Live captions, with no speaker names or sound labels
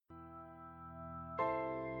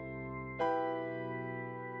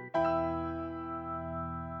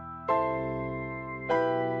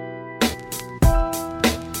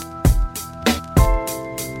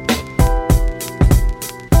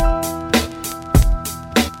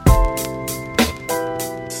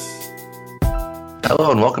Hello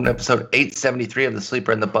and welcome to episode 873 of The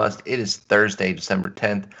Sleeper and the Bust. It is Thursday, December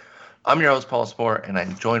 10th. I'm your host, Paul Spore, and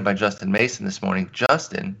I'm joined by Justin Mason this morning.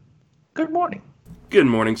 Justin, good morning. Good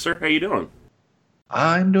morning, sir. How you doing?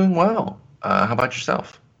 I'm doing well. How about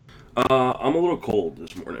yourself? I'm a little cold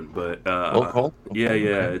this morning, but A little cold? Yeah.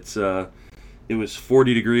 Okay. It was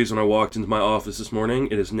 40 degrees when I walked into my office this morning.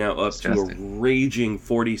 It is now up to a raging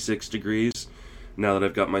 46 degrees now that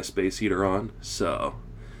I've got my space heater on. So,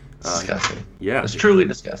 disgusting. Yeah, it's truly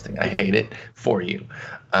disgusting. I hate it for you.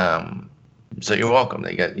 So you're welcome.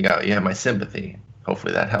 You have my sympathy.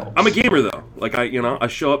 Hopefully that helps. I'm a gamer though. Like I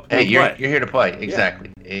show up. Hey, you're play. here to play.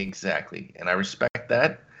 Exactly. And I respect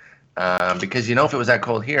that. Because if it was that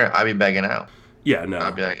cold here, I'd be begging out. Yeah, no.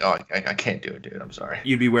 I'd be like, oh, I can't do it, dude. I'm sorry.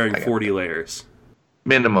 You'd be wearing 40 layers.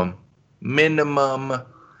 Minimum.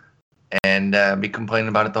 And be complaining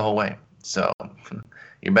about it the whole way. So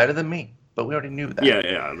you're better than me. But we already knew that.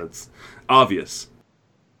 Yeah, that's obvious.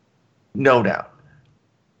 No doubt.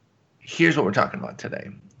 Here's what we're talking about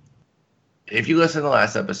today. If you listen to the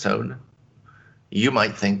last episode, you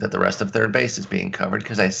might think that the rest of third base is being covered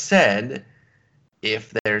because I said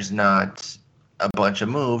if there's not a bunch of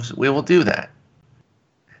moves, we will do that.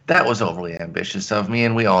 That was overly ambitious of me,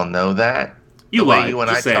 and we all know that. You lied. You and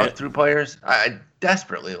I talk through players, I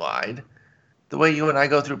desperately lied. The way you and I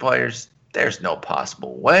go through players, there's no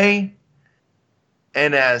possible way.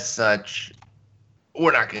 And as such,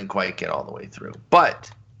 we're not going to quite get all the way through. But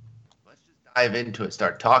let's just dive into it,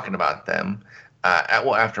 start talking about them.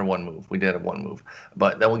 After one move. We did have one move.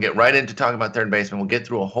 But then we'll get right into talking about third baseman. We'll get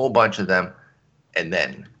through a whole bunch of them. And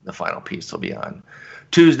then the final piece will be on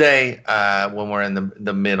Tuesday when we're in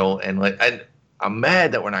the middle. And I'm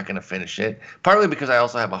mad that we're not going to finish it, partly because I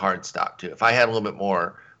also have a hard stop, too. If I had a little bit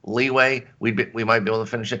more leeway, we might be able to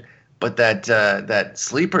finish it. But that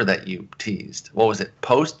sleeper that you teased, what was it,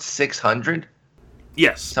 post 600?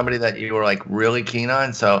 Yes. Somebody that you were, like, really keen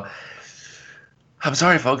on. So I'm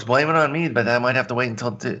sorry, folks. Blame it on me, but that might have to wait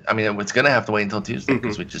until it's going to have to wait until Tuesday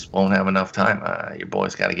because we just won't have enough time. Your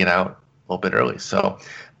boy's got to get out a little bit early. So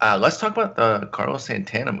let's talk about the Carlos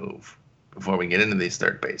Santana move before we get into these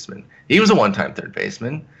third basemen. He was a one-time third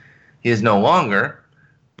baseman. He is no longer,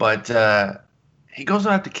 but he goes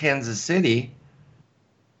out to Kansas City.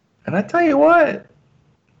 And I tell you what,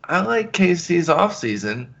 I like KC's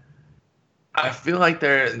offseason. I feel like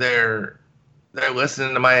they're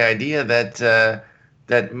listening to my idea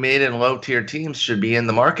that mid and low tier teams should be in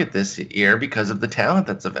the market this year because of the talent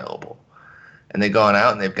that's available. And they've gone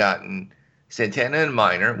out and they've gotten Santana and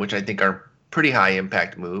Minor, which I think are pretty high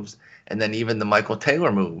impact moves. And then even the Michael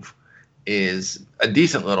Taylor move is a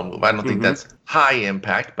decent little move. I don't think that's high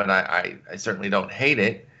impact, but I certainly don't hate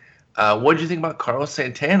it. What did you think about Carlos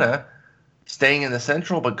Santana staying in the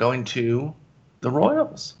Central but going to the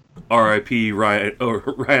Royals? R.I.P. Ryan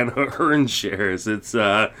Hearns shares. It's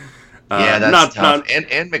that's tough.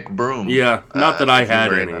 And McBroom. Yeah, not that I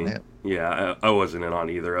had any. Yeah, I wasn't in on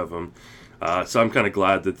either of them. So I'm kind of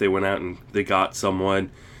glad that they went out and they got someone.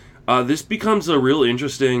 This becomes a real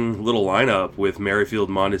interesting little lineup with Merrifield,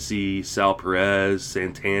 Mondesi, Sal Perez,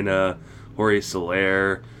 Santana, Jorge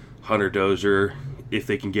Soler, Hunter Dozier. If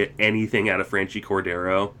they can get anything out of Franchy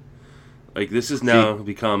Cordero, like this has now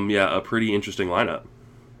become a pretty interesting lineup.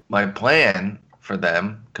 My plan for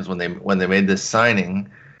them, because when they made this signing,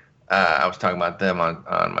 I was talking about them on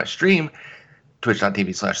my stream,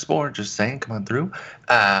 twitch.tv/sport, just saying, come on through.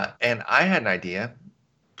 And I had an idea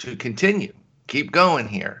to keep going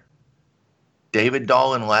here. David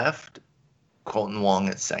Dahl in left, Colton Wong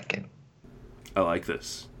at second. I like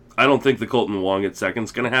this. I don't think the Colton Wong at second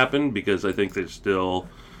is going to happen because I think there's still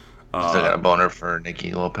got a boner for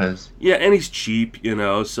Nicky Lopez. Yeah, and he's cheap,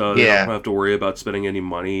 so they don't have to worry about spending any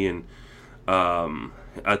money and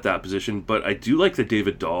at that position. But I do like the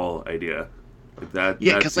David Dahl idea.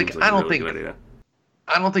 Because I don't think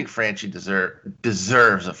Franchy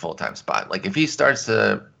deserves a full-time spot. Like if he starts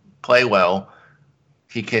to play well,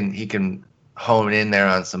 he can hone in there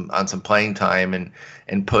on some playing time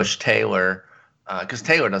and push Taylor. Because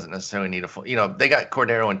Taylor doesn't necessarily need a full. They got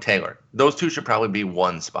Cordero and Taylor. Those two should probably be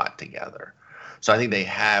one spot together. So I think they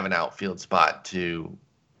have an outfield spot to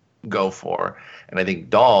go for. And I think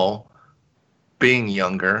Dahl, being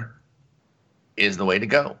younger, is the way to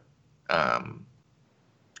go.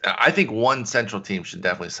 I think one Central team should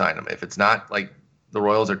definitely sign him. If it's not like the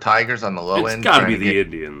Royals or Tigers on the low end. It's got to be the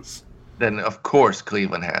Indians. Then, of course,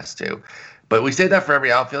 Cleveland has to. But we say that for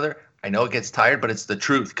every outfielder. I know it gets tired, but it's the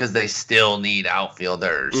truth because they still need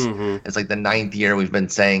outfielders. It's like the 9th year we've been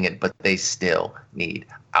saying it, but they still need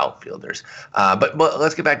outfielders. But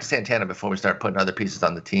let's get back to Santana before we start putting other pieces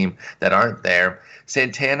on the team that aren't there.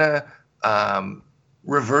 Santana,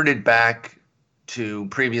 reverted back to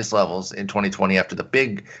previous levels in 2020 after the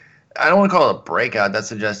big, I don't want to call it a breakout. That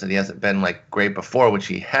suggests that he hasn't been like great before, which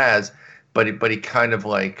he has, but he kind of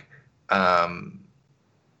like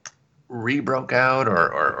re-broke out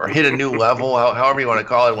or hit a new level, however you want to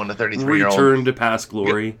call it, when the 33-year-old returned to past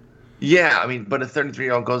glory. Yeah, I mean, but a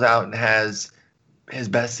 33-year-old goes out and has his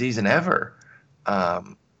best season ever.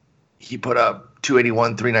 He put up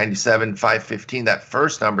 281, 397, 515. That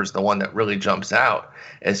first number is the one that really jumps out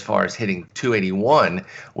as far as hitting 281.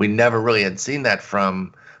 We never really had seen that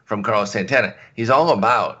from Carlos Santana. He's all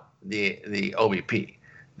about the OBP.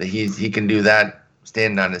 He can do that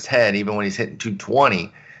standing on his head, even when he's hitting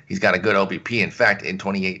 220. He's got a good OBP. In fact, in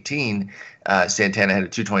 2018, Santana had a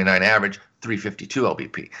 229 average, 352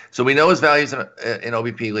 OBP. So we know his values in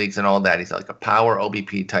OBP leagues and all that. He's like a power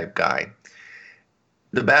OBP type guy.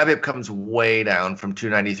 The BABIP comes way down from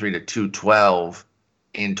 293 to 212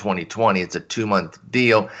 in 2020. It's a 2-month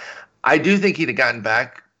deal. I do think he'd have gotten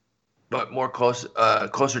back, but more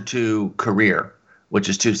closer to career, which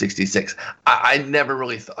is 266. I never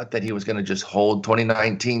really thought that he was going to just hold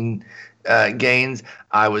 2019 gains.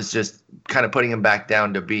 I was just kind of putting him back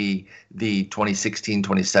down to be the 2016,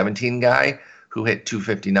 2017 guy who hit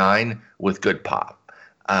 259 with good pop.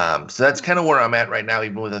 So that's kind of where I'm at right now,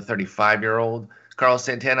 even with a 35-year-old. Carlos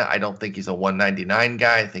Santana, I don't think he's a 199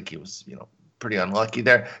 guy. I think he was, pretty unlucky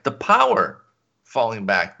there. The power falling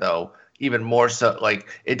back, though, even more so, like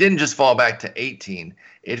it didn't just fall back to 18.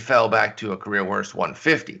 It fell back to a career worst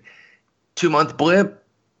 150. 2-month blip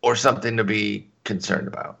or something to be concerned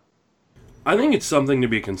about? I think it's something to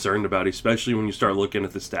be concerned about, especially when you start looking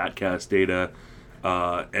at the StatCast data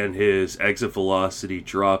and his exit velocity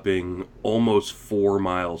dropping almost 4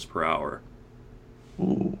 miles per hour.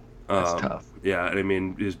 Ooh, that's tough. Yeah, I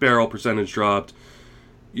mean, his barrel percentage dropped.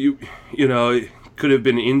 You know, it could have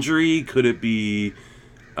been injury. Could it be,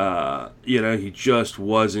 he just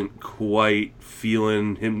wasn't quite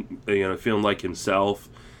feeling like himself.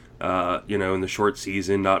 In the short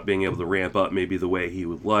season, not being able to ramp up maybe the way he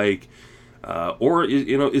would like. Or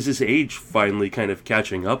is his age finally kind of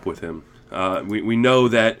catching up with him? We know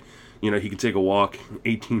that, he can take a walk,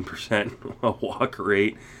 18% walk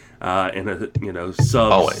rate, and a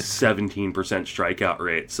sub 17% strikeout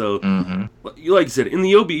rate. So, like you said, in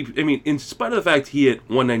the OBP, I mean, in spite of the fact he hit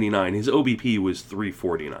 199, his OBP was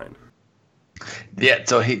 349. Yeah,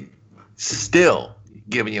 so he still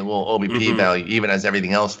giving you a little OBP value, even as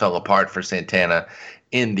everything else fell apart for Santana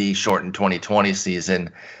in the shortened 2020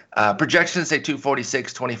 season. Projections say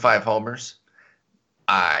 246, 25 homers.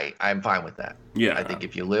 I'm fine with that. Yeah. I think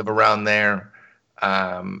if you live around there.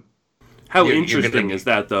 How interesting is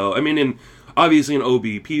that, though? I mean, obviously in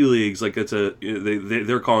OBP leagues, like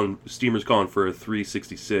Steamer's calling for a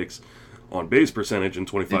 366 on base percentage and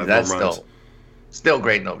 25 home runs. Still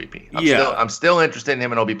great in OBP. I'm still interested in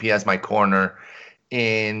him in OBP as my corner.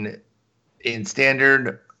 In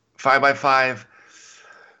standard 5x5,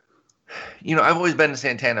 I've always been a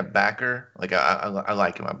Santana backer. Like I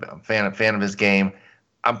like him. I'm a fan of his game.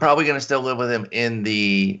 I'm probably going to still live with him in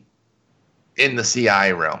the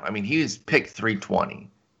CI realm. I mean, he's picked 320.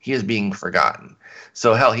 He is being forgotten.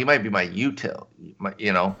 So hell, he might be my util.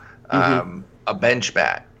 A bench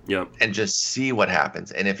bat. Yep. And just see what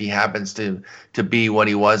happens. And if he happens to be what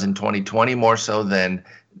he was in 2020, more so than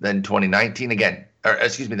 2019 again, or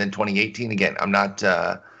excuse me, than 2018 again. I'm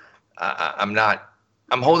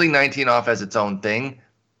holding 19 off as its own thing.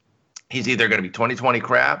 He's either going to be 2020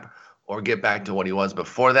 crap or get back to what he was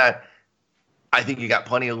before that. I think you got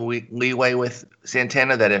plenty of leeway with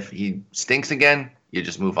Santana that if he stinks again, you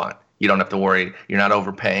just move on. You don't have to worry. You're not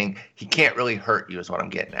overpaying. He can't really hurt you is what I'm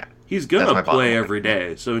getting at. He's going to play every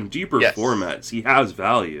day. So in deeper formats, he has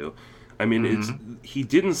value. I mean, he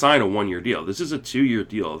didn't sign a 1-year deal. This is a 2-year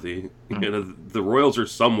deal. The Royals are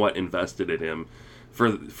somewhat invested in him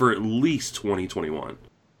for at least 2021.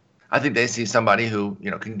 I think they see somebody who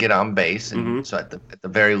can get on base, and so at the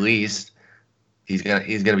very least, he's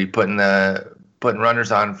gonna be putting runners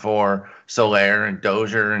on for Soler and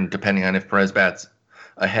Dozier, and depending on if Perez bats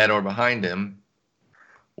ahead or behind him,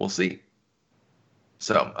 we'll see.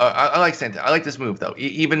 So I like Santana. I like this move though.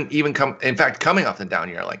 Coming off the down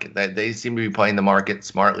year, I like it. They seem to be playing the market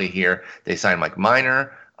smartly here. They signed Mike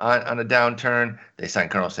Minor on a downturn. They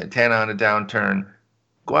signed Carlos Santana on a downturn.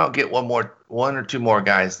 Go out and get one or two more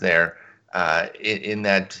guys there in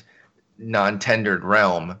that non-tendered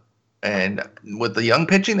realm. And with the young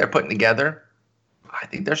pitching they're putting together, I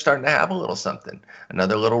think they're starting to have a little something.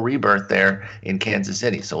 Another little rebirth there in Kansas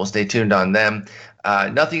City. So we'll stay tuned on them.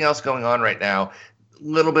 Nothing else going on right now.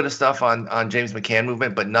 little bit of stuff on James McCann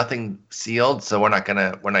movement, but nothing sealed. So we're not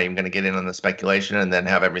even gonna get in on the speculation and then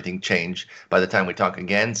have everything change by the time we talk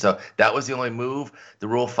again. So that was the only move. The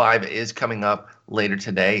Rule 5 is coming up later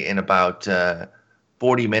today in about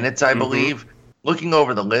 40 minutes, I believe. Looking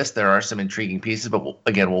over the list, there are some intriguing pieces, but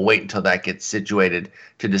we'll wait until that gets situated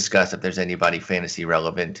to discuss if there's anybody fantasy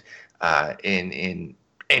relevant in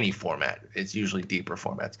any format. It's usually deeper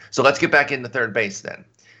formats. So let's get back into third base then.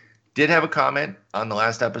 Did have a comment on the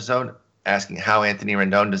last episode asking how Anthony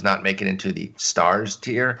Rendon does not make it into the stars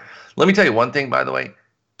tier. Let me tell you one thing, by the way.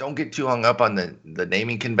 Don't get too hung up on the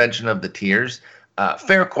naming convention of the tiers.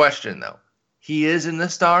 Fair question, though. He is in the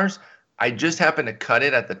stars. I just happened to cut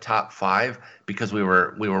it at the top 5 because we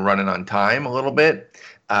were running on time a little bit.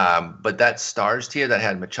 But that stars tier that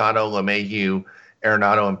had Machado, LeMahieu,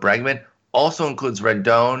 Arenado, and Bregman also includes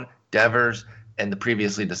Rendon, Devers, and the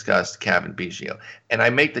previously discussed Cavan Biggio. And I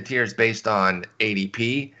make the tiers based on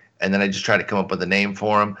ADP, and then I just try to come up with a name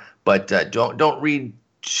for them. But don't read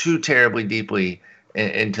too terribly deeply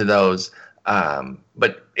into those.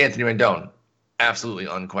 But Anthony Rendon, absolutely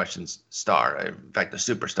unquestioned star. In fact, a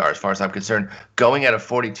superstar as far as I'm concerned. Going at a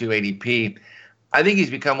 42 ADP, I think he's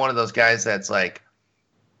become one of those guys that's like,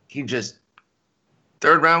 he just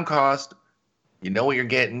third round cost. You know what you're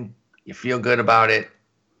getting. You feel good about it.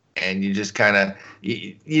 And you just kind of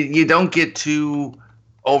you don't get too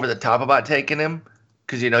over the top about taking him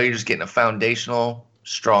because you're just getting a foundational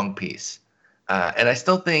strong piece. And I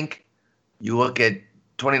still think you look at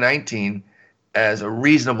 2019 as a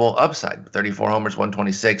reasonable upside: 34 homers,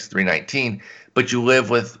 126, 319. But you live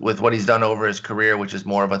with what he's done over his career, which is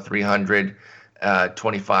more of a 300,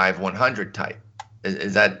 25, 100 type.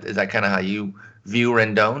 Is that kind of how you view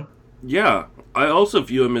Rendon? Yeah. I also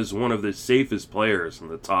view him as one of the safest players in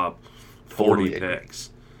the top 40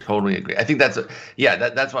 picks. Totally agree. I think that's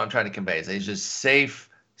what I'm trying to convey. Is he's just safe,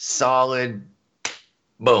 solid,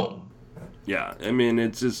 boom. Yeah, I mean,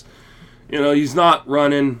 it's just, he's not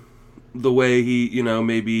running the way he,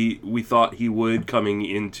 maybe we thought he would coming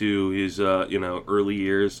into his, early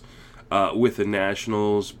years with the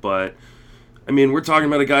Nationals. But, I mean, we're talking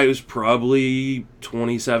about a guy who's probably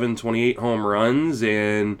 27, 28 home runs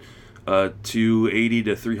and 280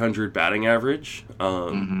 to 300 batting average.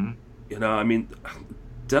 I mean,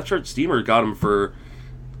 Depth Chart Steamer got him for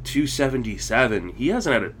 277. He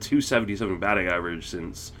hasn't had a 277 batting average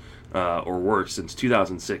since, or worse, since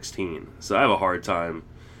 2016. So I have a hard time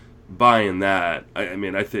buying that. I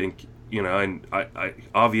mean, I think, and I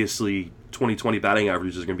obviously 2020 batting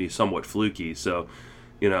average is going to be somewhat fluky. So,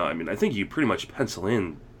 I mean, I think you pretty much pencil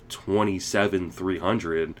in 27,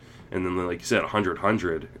 300. And then, like you said,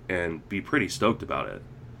 100, and be pretty stoked about it.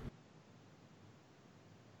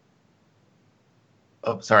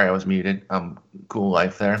 Oh, sorry, I was muted. Cool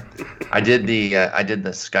life there. I did the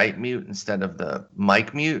Skype mute instead of the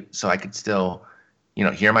mic mute, so I could still,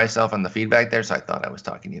 hear myself on the feedback there. So I thought I was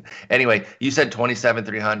talking to you. Anyway, you said 27,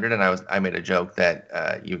 300, and I made a joke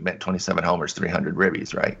that you meant 27 homers, 300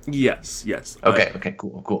 ribbies, right? Yes. Okay,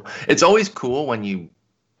 cool. It's always cool when you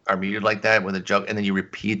are muted like that with a joke, and then you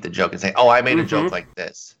repeat the joke and say, "Oh, I made a joke like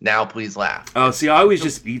this. Now please laugh." Oh, see, I always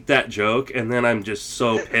just eat that joke, and then I'm just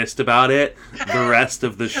so pissed about it the rest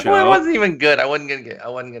of the show. Well, it wasn't even good. I wasn't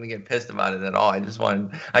gonna get pissed about it at all.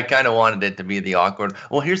 I kind of wanted it to be the awkward.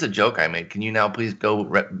 Well, here's a joke I made. Can you now please go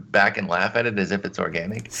back and laugh at it as if it's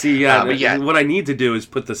organic? See, what I need to do is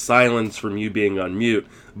put the silence from you being on mute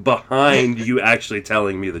behind you actually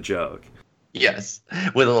telling me the joke. Yes,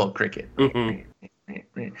 with a little cricket.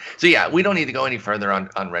 So yeah, we don't need to go any further on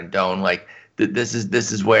Rendon. Like this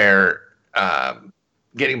is where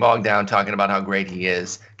getting bogged down talking about how great he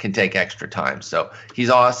is can take extra time. So he's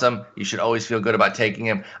awesome. You should always feel good about taking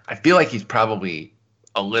him. I feel like he's probably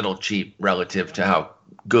a little cheap relative to how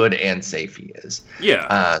good and safe he is.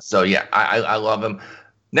 Yeah. So yeah, I love him.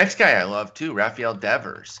 Next guy I love too, Rafael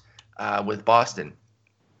Devers with Boston.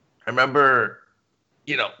 I remember.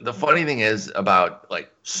 The funny thing is about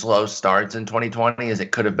like slow starts in 2020 is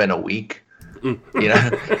it could have been a week,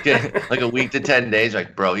 like a week to 10 days.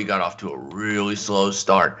 Like, bro, he got off to a really slow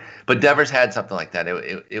start. But Devers had something like that.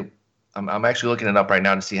 I'm actually looking it up right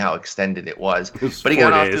now to see how extended it was. But he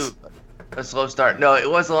got off to a slow start. No, it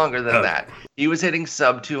was longer than that. He was hitting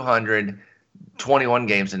sub 200 21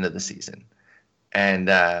 games into the season. And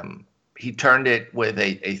he turned it with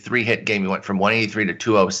a 3-hit game. He went from 183 to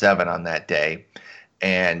 207 on that day.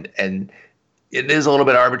 And it is a little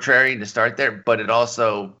bit arbitrary to start there, but it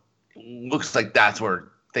also looks like that's where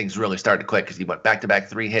things really started to click because he went back-to-back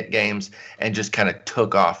 3-hit games and just kind of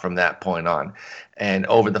took off from that point on. And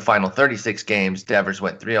over the final 36 games, Devers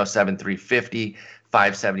went 307, 350,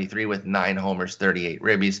 .573 with 9 homers, 38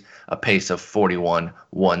 ribbies, a pace of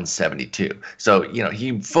 41.172. So,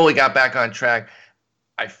 he fully got back on track.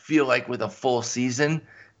 I feel like with a full season,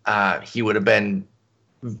 he would have been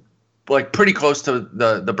like pretty close to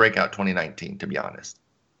the breakout 2019, to be honest.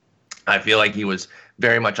 I feel like he was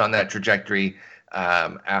very much on that trajectory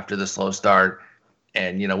after the slow start.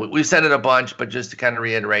 And, we've said it a bunch, but just to kind of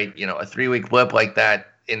reiterate, a 3-week blip like that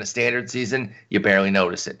in a standard season, you barely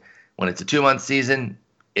notice it. When it's a 2-month season,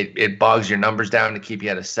 it bogs your numbers down to keep you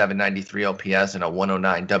at a 793 OPS and a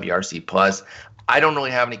 109 WRC plus. I don't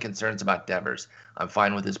really have any concerns about Devers. I'm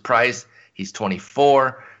fine with his price. He's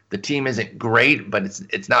 24. The team isn't great, but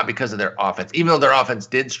it's not because of their offense. Even though their offense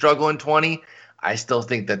did struggle in 20, I still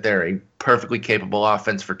think that they're a perfectly capable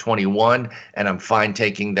offense for 21, and I'm fine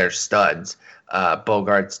taking their studs.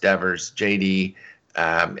 Bogarts, Devers, JD,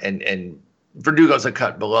 and Verdugo's a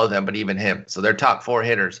cut below them, but even him. So their top 4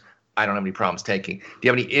 hitters, I don't have any problems taking. Do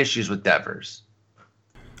you have any issues with Devers?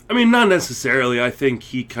 I mean, not necessarily. I think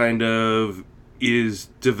he kind of is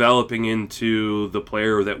developing into the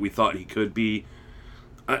player that we thought he could be.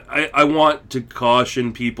 I want to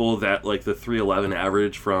caution people that like the 311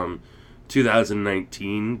 average from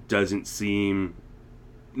 2019 doesn't seem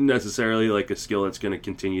necessarily like a skill that's going to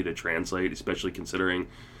continue to translate, especially considering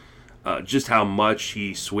just how much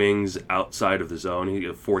he swings outside of the zone. He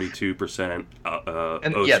got 42%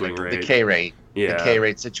 swing rate. The K rate. Yeah. The K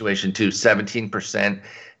rate situation too, 17%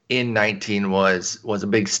 in 19 was a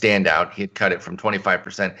big standout. He had cut it from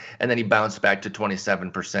 25%, and then he bounced back to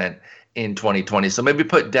 27% in 2020. So maybe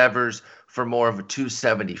put Devers for more of a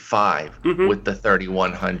 275 with the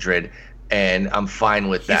 3,100. And I'm fine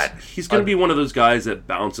with that. He's going to be one of those guys that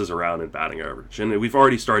bounces around in batting average. And we've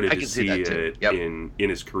already started to see it in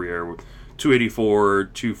his career. 284,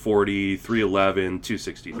 240, 311,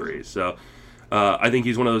 263. So I think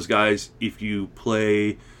he's one of those guys, if you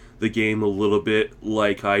play the game a little bit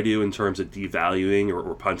like I do in terms of devaluing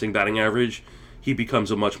or punting batting average, he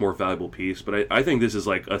becomes a much more valuable piece. But I think this is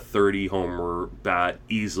like a 30-homer bat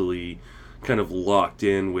easily kind of locked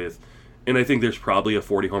in with... And I think there's probably a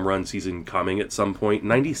 40 home run season coming at some point.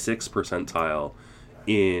 96th percentile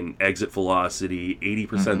in exit velocity, 80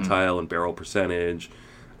 percentile in barrel percentage.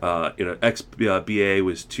 XBA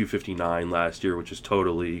was 259 last year, which is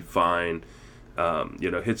totally fine.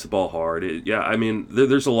 Hits the ball hard. I mean,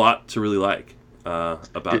 there's a lot to really like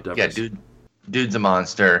about Devers. Yeah, dude's a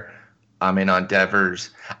monster. I'm in on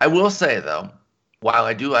Devers. I will say, though, while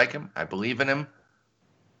I do like him, I believe in him,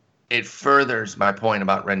 it furthers my point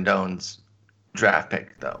about Rendon's draft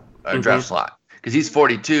pick, though, draft slot. Because he's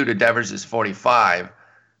 42 to Devers is 45.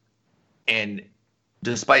 And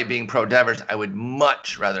despite being pro Devers, I would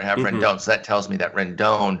much rather have Rendon. So that tells me that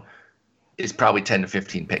Rendon is probably 10 to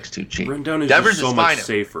 15 picks too cheap. Rendon is Devers just so much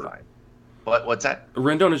safer. What's that?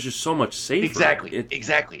 Rendon is just so much safer.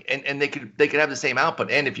 Exactly. And they could have the same output.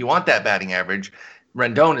 And if you want that batting average,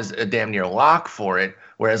 Rendon is a damn near lock for it.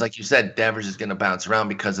 Whereas, like you said, Devers is going to bounce around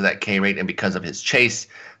because of that K rate and because of his chase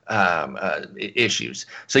issues.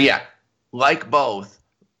 So, yeah, like both,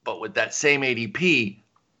 but with that same ADP,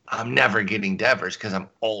 I'm never getting Devers because I'm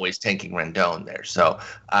always taking Rendon there. So,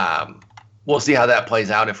 we'll see how that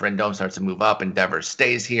plays out if Rendon starts to move up and Devers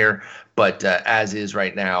stays here. But as is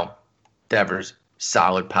right now, Devers,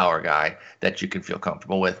 solid power guy that you can feel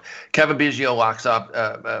comfortable with. Kevin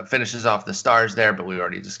Biggio finishes off the Stars there, but we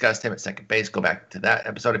already discussed him at second base. Go back to that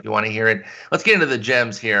episode if you want to hear it. Let's get into the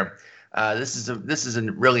gems here. This is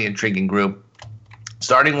a really intriguing group,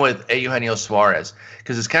 starting with Eugenio Suarez,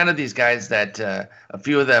 because it's kind of these guys that a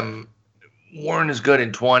few of them weren't as good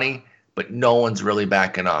in 20, but no one's really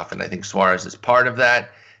backing off, and I think Suarez is part of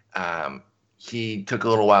that. He took a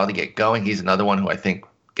little while to get going. He's another one who I think,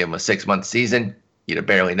 give him a 6-month season, you'd have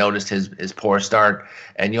barely noticed his poor start.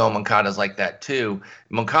 And Yoan Moncada's like that too.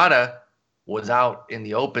 Moncada was out in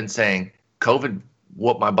the open saying, COVID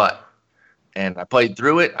whooped my butt. And I played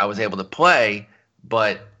through it. I was able to play,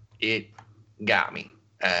 but it got me.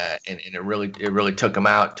 And it really took him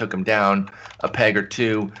out, took him down a peg or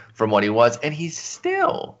two from what he was. And he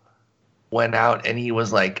still went out and he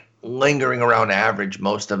was like lingering around average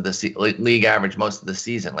most of the league average most of the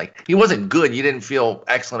season. Like, he wasn't good. You didn't feel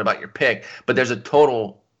excellent about your pick, but there's a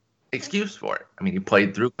total excuse for it. I mean, he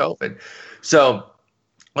played through COVID. So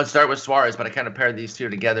let's start with Suarez, but I kind of paired these two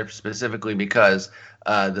together specifically because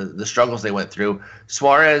the struggles they went through.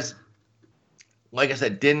 Suarez, like I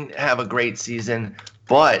said, didn't have a great season,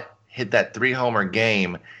 but hit that 3-homer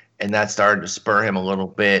game, and that started to spur him a little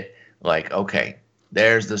bit. Like, okay,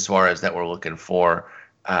 there's the Suarez that we're looking for.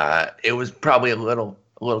 It was probably a little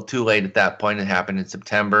too late at that point. It happened in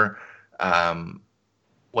September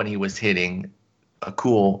when he was hitting a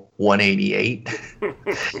cool 188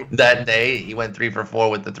 that day. He went 3 for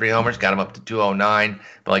 4 with the 3 homers, got him up to 209.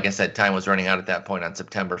 But like I said, time was running out at that point on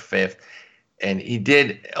September 5th. And he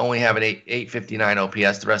did only have an 859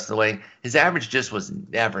 OPS the rest of the way. His average just was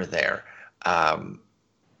never there. Are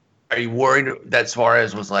you worried that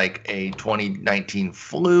Suarez was like a 2019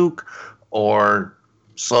 fluke or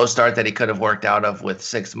slow start that he could have worked out of with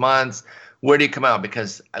 6 months? Where do you come out?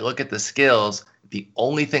 Because I look at the skills. The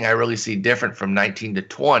only thing I really see different from 19 to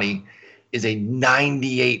 20 is a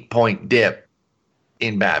 98-point dip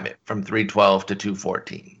in BABIP from 312 to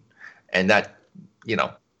 214. And that,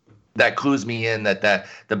 that clues me in that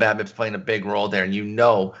the BABIP's playing a big role there. And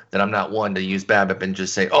that I'm not one to use BABIP and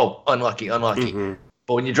just say, oh, unlucky. Mm-hmm.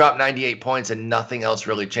 But when you drop 98 points and nothing else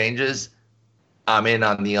really changes, I'm in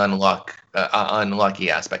on the unlucky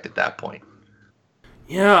aspect at that point.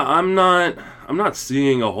 Yeah, I'm not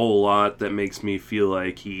seeing a whole lot that makes me feel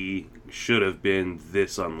like he should have been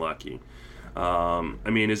this unlucky.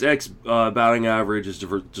 His batting average, his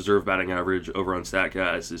deserved batting average over on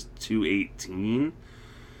StatCast is 218.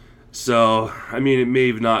 So, it may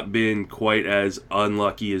have not been quite as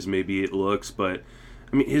unlucky as maybe it looks, but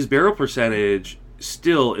his barrel percentage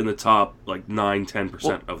still in the top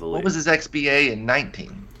 9-10% of the league. What was his XBA in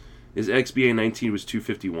 19? His XBA in 19 was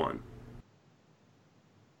 251.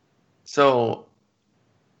 So,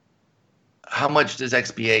 how much does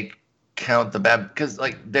XBA count the BABIP? Because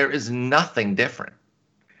there is nothing different.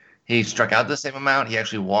 He struck out the same amount. He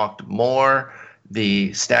actually walked more. The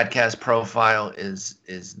StatCast profile is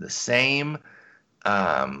the same.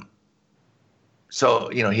 So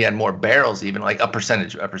he had more barrels, even a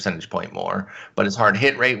percentage point more. But his hard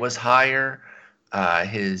hit rate was higher.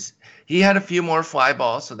 He had a few more fly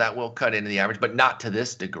balls, so that will cut into the average, but not to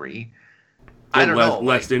this degree. I don't know.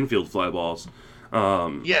 Less infield fly balls.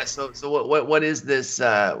 Yeah. So what is this?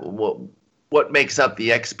 What makes up the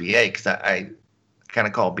XBA? Because I kind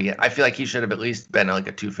of call I feel like he should have at least been a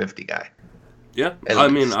 250 guy. Yeah.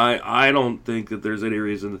 I don't think that there's any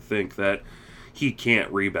reason to think that he can't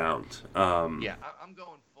rebound. Yeah, I'm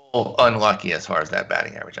going full unlucky as far as that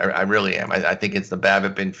batting average. I really am. I think it's the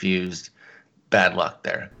BABIP infused bad luck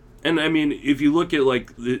there. And if you look at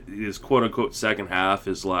his quote unquote second half,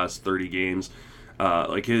 his last 30 games,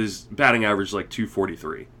 his batting average is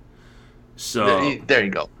 243. So there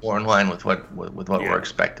you go, more in line with what we're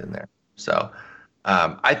expecting there. So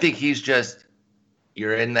I think he's just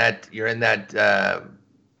you're in that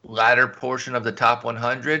latter portion of the top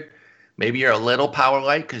 100. Maybe you're a little power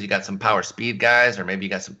light because you got some power speed guys, or maybe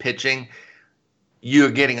you got some pitching.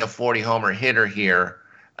 You're getting a 40 homer hitter here.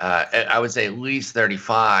 I would say at least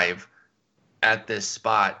 35 at this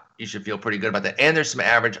spot. You should feel pretty good about that. And there's some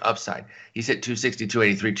average upside. He's hit 260,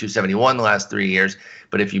 283, 271 the last 3 years.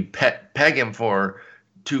 But if you peg him for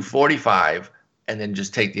 245 and then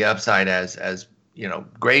just take the upside as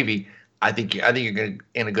gravy, I think you're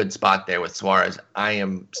in a good spot there with Suarez. I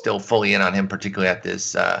am still fully in on him, particularly at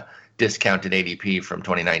this discounted ADP from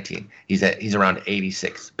 2019. He's around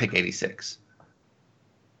 86, pick 86.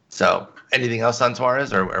 So, anything else on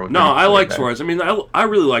Suarez? No, I like Suarez. I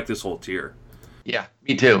really like this whole tier. Yeah,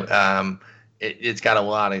 me too. It's got a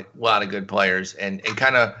lot of good players, and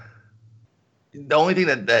kind of the only thing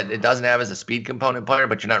that it doesn't have is a speed component player,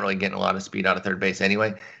 but you're not really getting a lot of speed out of third base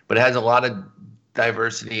anyway. But it has a lot of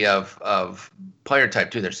diversity of player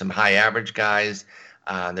type too. There's some high average guys.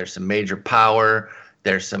 There's some major power.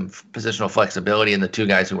 There's some positional flexibility in the two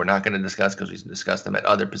guys who we're not going to discuss because we discussed them at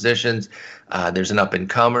other positions. There's an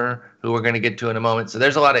up-and-comer who we're going to get to in a moment. So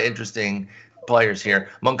there's a lot of interesting players here.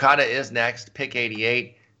 Moncada is next, pick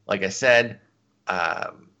 88. Like I said,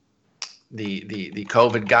 the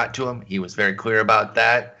COVID got to him. He was very clear about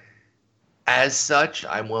that. As such,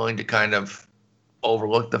 I'm willing to kind of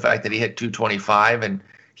overlook the fact that he hit 225, and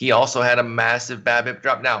he also had a massive BABIP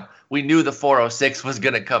drop. Now, we knew the 406 was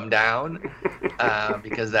going to come down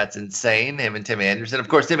because that's insane, him and Tim Anderson. Of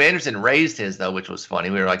course, Tim Anderson raised his, though, which was funny.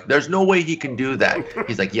 We were like, there's no way he can do that.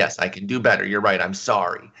 He's like, yes, I can do better. You're right. I'm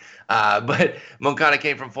sorry. But Moncada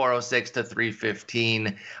came from 406 to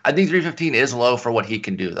 315. I think 315 is low for what he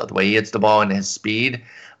can do, though. The way he hits the ball and his speed,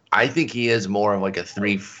 I think he is more of a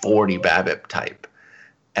 340 BABIP type.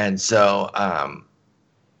 And so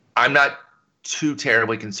I'm not too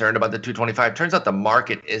terribly concerned about the 225. Turns out the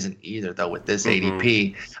market isn't either, though, with this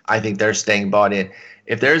ADP. I think they're staying bought in.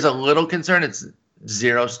 If there's a little concern, it's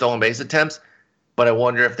 0 stolen base attempts. But I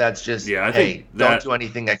wonder if that's just, don't do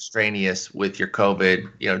anything extraneous with your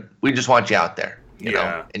COVID. We just want you out there, you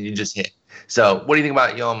know, and you just hit. So what do you think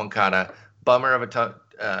about Yoan Moncada? Bummer of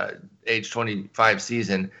a age 25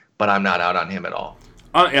 season, but I'm not out on him at all.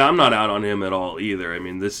 I'm not out on him at all either.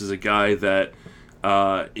 This is a guy that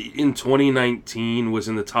In 2019 was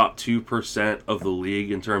in the top 2% of the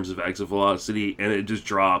league in terms of exit velocity, and it just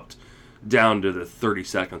dropped down to the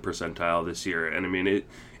 32nd percentile this year. And I mean,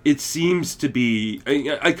 it seems to be,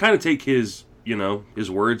 I kind of take his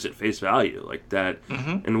words at face value like that.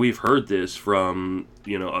 Mm-hmm. And we've heard this from,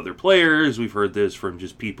 other players. We've heard this from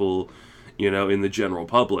just people, in the general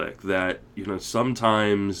public that,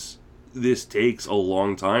 sometimes this takes a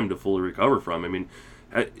long time to fully recover from. I mean,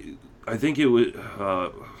 I think it was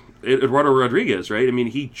Eduardo Rodriguez, right? I mean,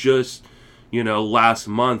 he just, last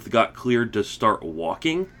month got cleared to start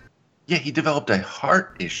walking. Yeah, he developed a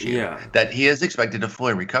heart issue that he is expected to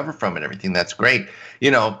fully recover from and everything. That's great.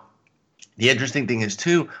 The interesting thing is,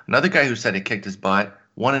 too, another guy who said it kicked his butt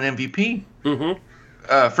won an MVP,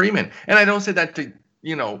 Freeman. And I don't say that to,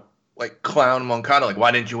 clown Moncada, like,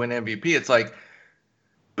 why didn't you win MVP? It's like,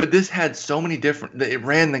 but this had so many different, it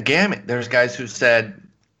ran the gamut. There's guys who said,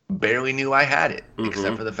 barely knew I had it,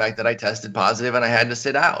 except for the fact that I tested positive and I had to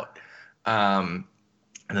sit out. And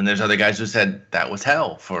then there's other guys who said that was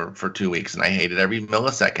hell for 2 weeks and I hated every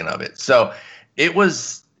millisecond of it. So it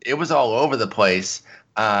was all over the place.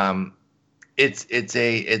 It's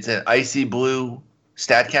an icy blue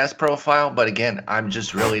StatCast profile, but again, I'm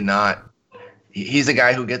just really not. He's a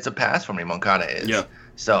guy who gets a pass from me. Moncada is. Yeah.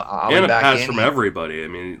 So I'll and be back a pass from everybody. I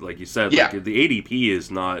mean, like you said, the ADP is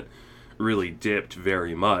not really dipped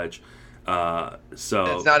very much. So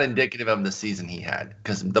it's not indicative of the season he had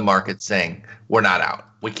because the market's saying we're not out.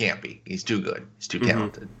 We can't be. He's too good. He's too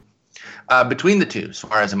talented. Between the two,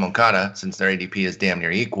 Suarez and Moncada, since their ADP is damn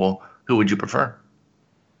near equal, who would you prefer?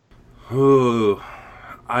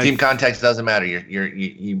 Team context doesn't matter.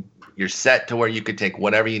 You're set to where you could take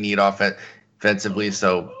whatever you need offensively.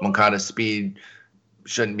 So Moncada's speed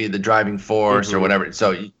shouldn't be the driving force or whatever.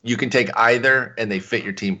 So you can take either, and they fit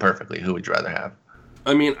your team perfectly. Who would you rather have?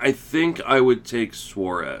 I mean, I think I would take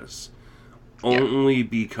Suarez only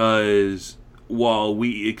because while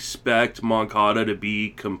we expect Moncada to be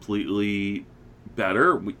completely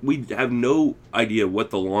better, we have no idea what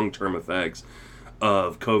the long-term effects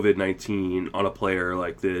of COVID-19 on a player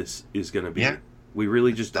like this is going to be. Yeah. We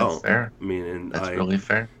really just don't. That's fair. I mean, that's really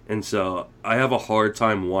fair. And so I have a hard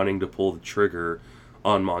time wanting to pull the trigger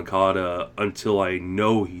on Moncada until I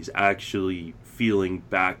know he's actually feeling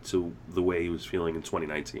back to the way he was feeling in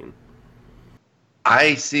 2019.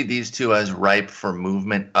 I see these two as ripe for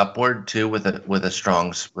movement upward too, with a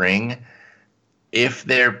strong spring. If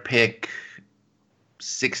their pick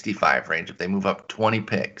 65 range, if they move up 20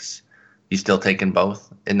 picks, you still taking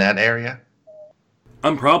both in that area?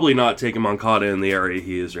 I'm probably not taking Moncada in the area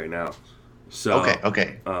he is right now. So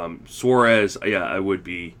okay. Suarez, I would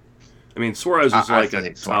be. I mean, Suarez was like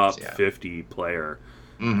a top 50 player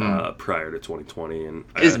prior to 2020, and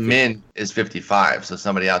his min is 55. So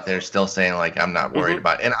somebody out there is still saying like, I'm not worried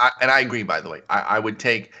about it. And I agree. By the way, I would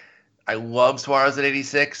take. I love Suarez at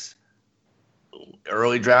 86.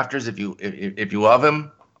 Early drafters, if you love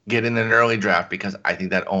him, get in an early draft because I think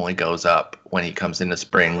that only goes up when he comes into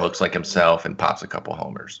spring, looks like himself, and pops a couple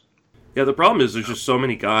homers. Yeah, the problem is there's just so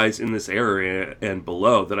many guys in this area and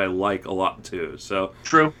below that I like a lot too. So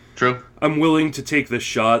True. I'm willing to take the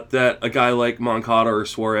shot that a guy like Moncada or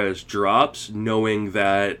Suarez drops, knowing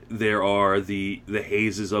that there are the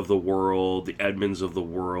Hayeses of the world, the Edmonds of the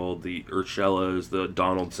world, the Urshela's, the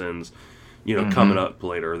Donaldsons, coming up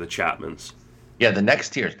later, the Chapmans. Yeah, the next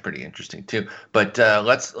tier is pretty interesting too. But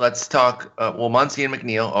let's talk. Muncy and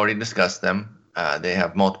McNeil, already discussed them. They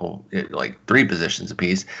have multiple, like 3 positions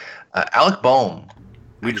apiece. Alec Bohm.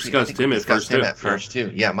 We discussed him at first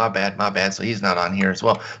too. Yeah, my bad. So he's not on here as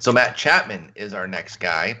well. So Matt Chapman is our next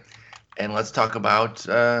guy, and let's talk about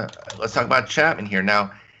Chapman here.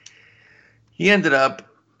 Now, he ended up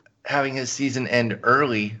having his season end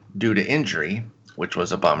early due to injury, which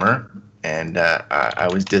was a bummer, and I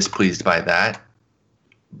was displeased by that.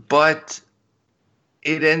 But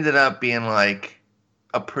it ended up being like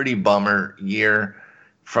a pretty bummer year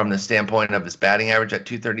from the standpoint of his batting average at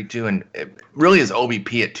 232 and really his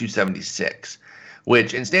OBP at 276,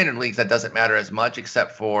 which in standard leagues that doesn't matter as much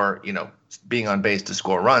except for, being on base to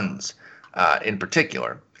score runs in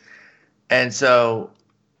particular. And so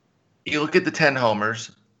you look at the 10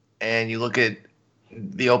 homers and you look at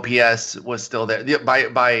the OPS was still there.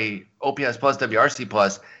 By OPS plus WRC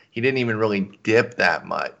plus, he didn't even really dip that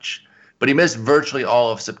much. But he missed virtually all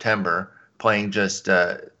of September, playing just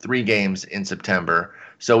 3 games in September.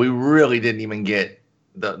 So we really didn't even get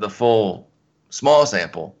the full small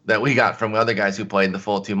sample that we got from other guys who played the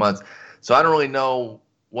full 2 months. So I don't really know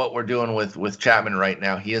what we're doing with Chapman right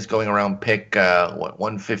now. He is going around pick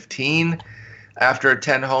 115 after a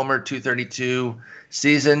 10-homer, 232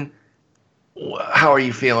 season. How are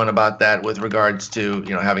you feeling about that with regards to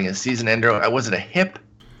having a season ender? Was it a hip?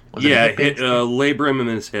 Was it a hip labrum in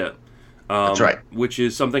his hip. That's right. Which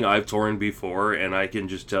is something I've torn before, and I can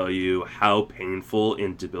just tell you how painful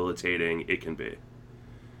and debilitating it can be.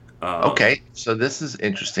 Okay, so this is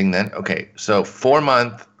interesting then. Okay, so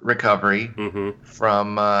 4-month recovery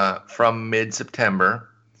from mid-September.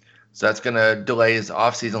 So that's going to delay his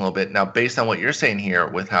offseason a little bit. Now, based on what you're saying here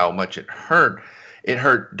with how much it hurt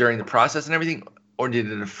during the process and everything, or did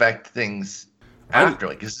it affect things after?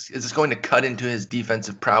 Like, is this going to cut into his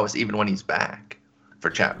defensive prowess even when he's back for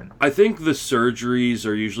Chapman? I think the surgeries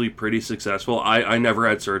are usually pretty successful. I never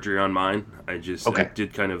had surgery on mine. I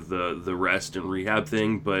did kind of the rest and rehab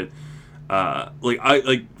thing, but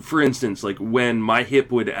for instance, like when my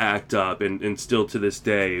hip would act up, and still to this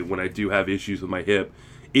day when I do have issues with my hip,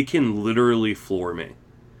 it can literally floor me.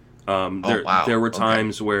 There were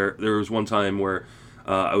times where there was one time where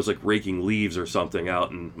I was like raking leaves or something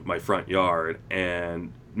out in my front yard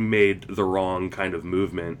and made the wrong kind of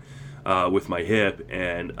movement with my hip,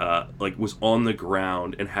 and was on the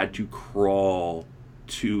ground and had to crawl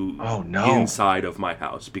to inside of my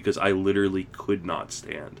house because I literally could not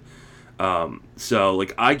stand. So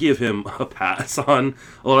like I give him a pass on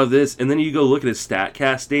a lot of this, and then you go look at his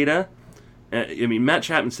StatCast data. I mean, Matt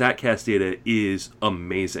Chapman's StatCast data is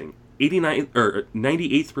amazing.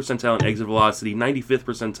 98th percentile in exit velocity, 95th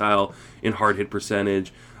percentile in hard hit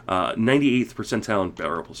percentage, 98th percentile in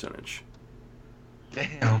barrel percentage.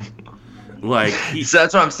 Damn. Like so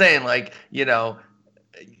that's what I'm saying. Like,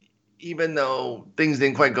 even though things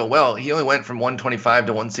didn't quite go well, he only went from 125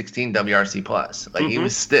 to 116 WRC plus. Like he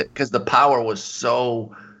was stiff because the power was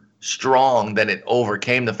so strong that it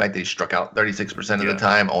overcame the fact that he struck out 36% of the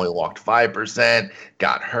time, only walked 5%,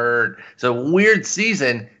 got hurt. So weird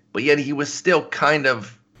season, but yet he was still kind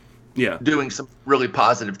of doing some really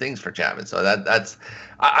positive things for Chapman. So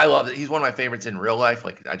I love it. He's one of my favorites in real life.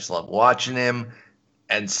 Like I just love watching him.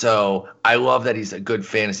 And so I love that he's a good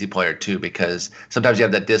fantasy player too, because sometimes you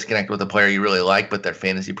have that disconnect with a player you really like, but their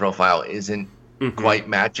fantasy profile isn't quite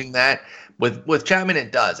matching that. With Chapman,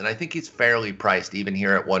 it does, and I think he's fairly priced even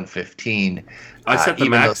here at 115. I set the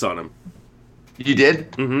max on him. You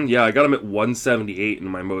did? Mm-hmm. Yeah, I got him at 178 in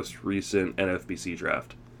my most recent NFBC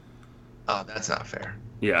draft. Oh, that's not fair.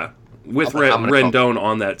 Yeah, with Rendon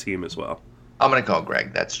on that team as well. I'm gonna call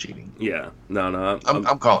Greg. That's cheating. Yeah, no.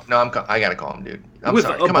 I'm calling. No, I gotta call him, dude. With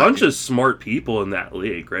a bunch of smart people in that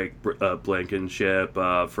league. Greg Blankenship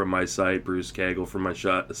from my site, Bruce Cagle from my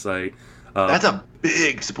site. That's a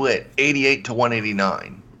big split, 88 to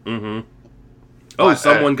 189. Mm-hmm. Oh,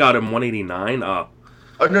 someone got him 189? Oh,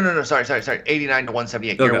 no. Sorry. 89 to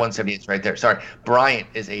 178. Okay. Your 178 is right there. Sorry. Bryant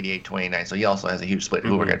is 88 to 189, so he also has a huge split,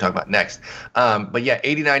 who we're going to talk about next. But yeah,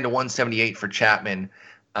 89 to 178 for Chapman.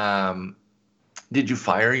 Did you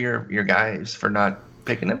fire your guys for not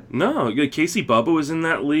picking him? No. Casey Bubba was in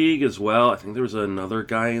that league as well. I think there was another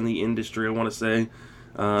guy in the industry, I want to say,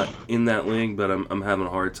 in that league, but I'm having a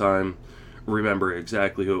hard time remember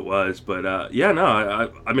exactly who it was, but I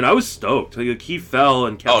mean I was stoked. Like, he fell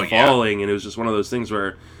and kept falling, and it was just one of those things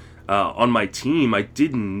where on my team I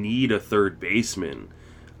didn't need a third baseman.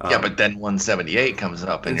 But then 178 comes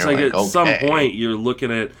up, and it's you're like, at some point you're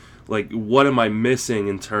looking at like, what am I missing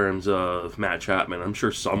in terms of Matt Chapman? I'm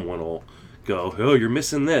sure someone will go, oh, you're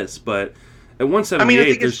missing this, but at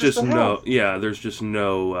 178 there's just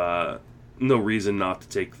no reason not to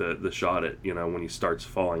take the shot at, when he starts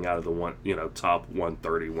falling out of the top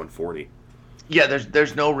 130, 140. Yeah,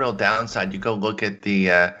 there's no real downside. You go look at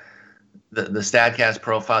the StatCast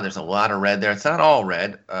profile. There's a lot of red there. It's not all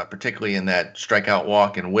red, particularly in that strikeout,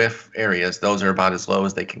 walk, and whiff areas. Those are about as low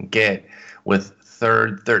as they can get, with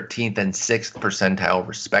 3rd, 13th, and 6th percentile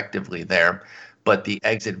respectively there. But the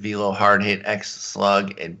exit velo, hard hit, X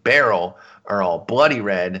slug, and barrel are all bloody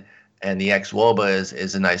red, and the xwOBA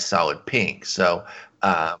is a nice solid pink. So,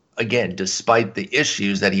 again, despite the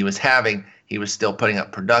issues that he was having, he was still putting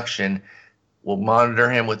up production. We'll monitor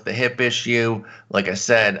him with the hip issue. Like I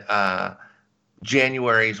said,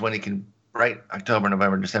 January is when he can, right? October,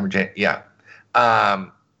 November, December,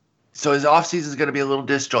 so his offseason is going to be a little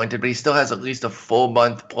disjointed, but he still has at least a full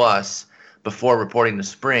month plus before reporting to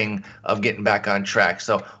spring of getting back on track.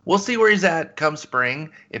 So we'll see where he's at come spring.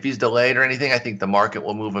 If he's delayed or anything, I think the market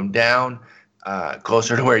will move him down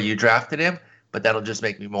closer to where you drafted him. But that'll just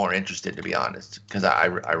make me more interested, to be honest, because I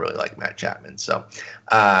really like Matt Chapman. So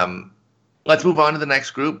let's move on to the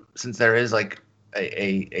next group. Since there is like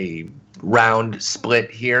a round split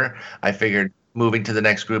here, I figured moving to the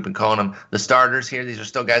next group and calling them the starters here. These are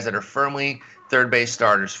still guys that are firmly third base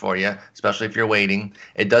starters for you, especially if you're waiting.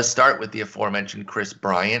 It does start with the aforementioned Kris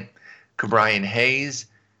Bryant. Brian Hayes,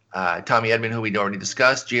 Tommy Edman, who we'd already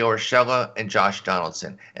discussed, Gio Urshela, and Josh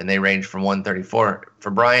Donaldson. And they range from 134 for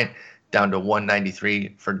Bryant down to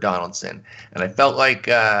 193 for Donaldson. And I felt like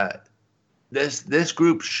this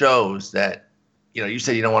group shows that, you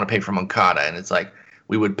said you don't want to pay for Moncada, and it's like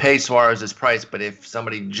we would pay Suarez's price, but if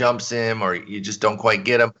somebody jumps him or you just don't quite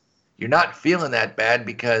get him, you're not feeling that bad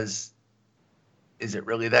because is it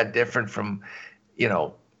really that different from,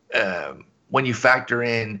 when you factor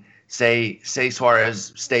in, say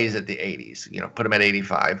Suarez stays at the 80s, put him at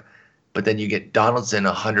 85, but then you get Donaldson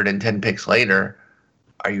 110 picks later.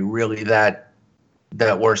 Are you really that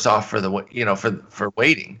worse off for for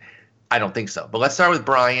waiting? I don't think so. But let's start with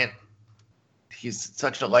Bryant. He's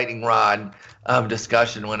such a lightning rod of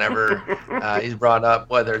discussion whenever he's brought up,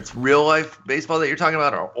 whether it's real life baseball that you're talking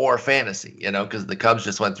about or fantasy, because the Cubs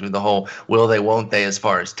just went through the whole will they, won't they as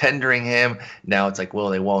far as tendering him. Now it's like, will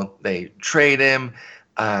they, won't they trade him?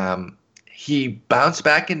 He bounced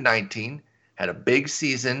back in 19, had a big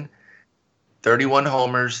season, 31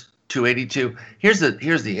 homers, 282. Here's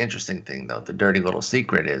the interesting thing, though. The dirty little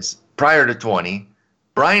secret is prior to 20,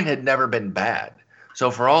 Bryant had never been bad. So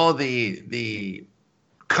for all the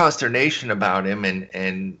consternation about him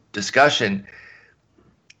and discussion,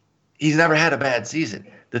 he's never had a bad season.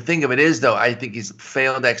 The thing of it is, though, I think he's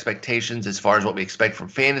failed expectations as far as what we expect from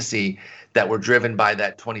fantasy that were driven by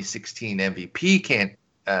that 2016 MVP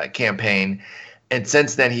campaign. And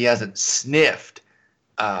since then, he hasn't sniffed.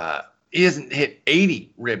 He hasn't hit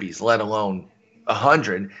 80 ribbies, let alone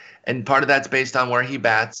 100. And part of that's based on where he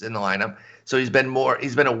bats in the lineup. So he's been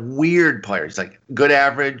a weird player. He's like good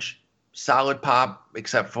average, solid pop,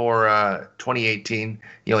 except for 2018.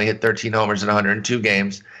 He only hit 13 homers in 102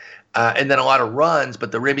 games. And then a lot of runs,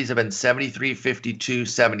 but the ribbies have been 73, 52,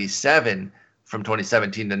 77 from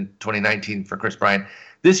 2017 to 2019 for Kris Bryant.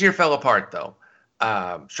 This year fell apart, though.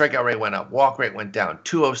 Strikeout rate went up. Walk rate went down.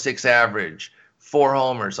 206 average, 4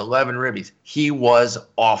 homers, 11 ribbies. He was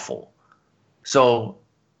awful. So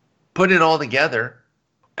put it all together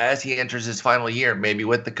as he enters his final year, maybe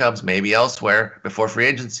with the Cubs, maybe elsewhere before free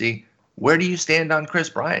agency. Where do you stand on Kris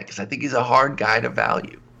Bryant? Because I think he's a hard guy to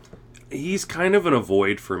value. He's kind of an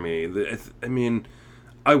avoid for me. I mean,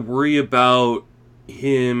 I worry about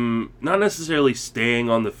him not necessarily staying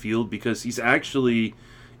on the field because he's actually,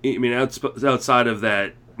 I mean, outside of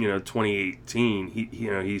that, 2018,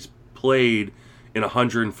 he's played in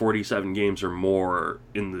 147 games or more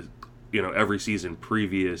in the, every season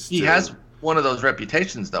previous. He has one of those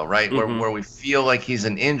reputations, though, right? Mm-hmm. Where we feel like he's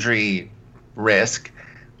an injury risk,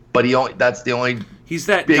 but that's the only. He's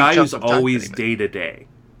that guy who's always day to day.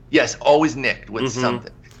 Yes, always nicked with Mm-hmm.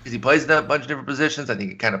 something. Because he plays in a bunch of different positions. I think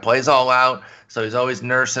he kind of plays all out. So he's always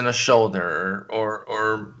nursing a shoulder or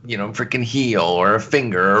freaking heel or a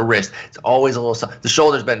finger or a wrist. It's always a little. The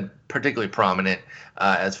shoulder's been particularly prominent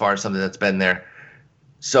as far as something that's been there.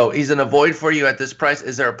 So he's an avoid for you at this price.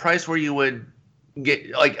 Is there a price where you would get,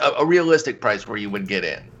 like a realistic price where you would get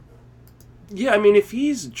in? Yeah, I mean, if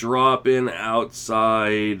he's dropping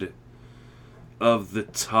outside of the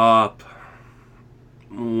top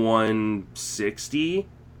 160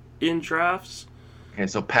 in drafts. Okay,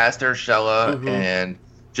 so past Urshela Mm-hmm. and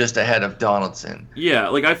just ahead of Donaldson. Yeah,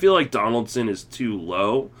 like I feel like Donaldson is too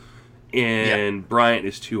low and Bryant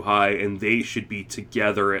is too high, and they should be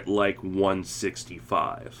together at like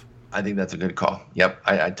 165. I think that's a good call. Yep,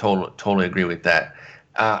 I totally agree with that.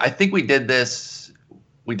 I think we did this.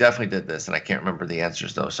 We definitely did this, and I can't remember the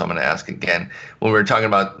answers, though, so I'm going to ask again. When we were talking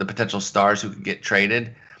about the potential stars who could get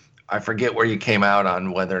traded, I forget where you came out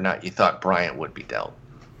on whether or not you thought Bryant would be dealt.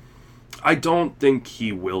 I don't think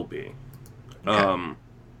he will be. Okay.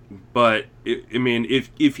 But, I mean,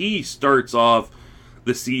 if he starts off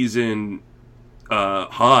the season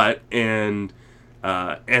hot and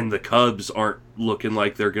the Cubs aren't looking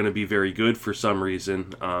like they're going to be very good for some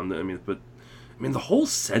reason, the whole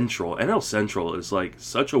NL Central is like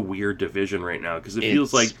such a weird division right now because it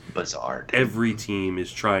feels like bizarre. Every team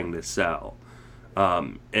is trying to sell.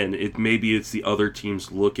 And maybe it's the other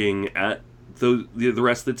teams looking at the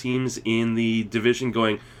rest of the teams in the division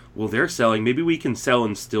going, well, they're selling. Maybe we can sell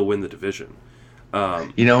and still win the division.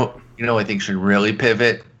 I think should really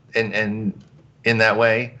pivot and in that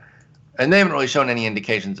way. And they haven't really shown any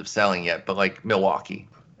indications of selling yet, but like Milwaukee,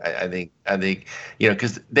 I think,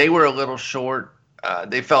 because they were a little short.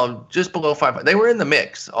 They fell just below 500. They were in the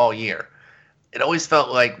mix all year. It always felt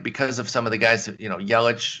like because of some of the guys,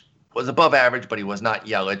 Yelich was above average, but he was not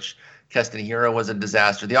Yelich. Keston Hiura was a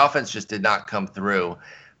disaster. The offense just did not come through.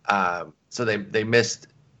 So they missed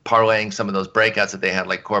parlaying some of those breakouts that they had,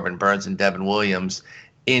 like Corbin Burns and Devin Williams,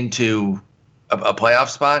 into a playoff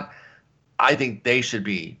spot. I think they should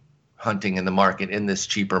be hunting in the market, in this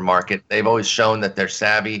cheaper market. They've always shown that they're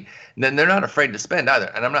savvy. And then they're not afraid to spend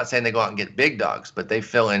either. And I'm not saying they go out and get big dogs, but they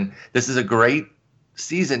fill in. This is a great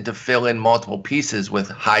season to fill in multiple pieces with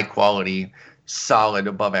high quality, solid,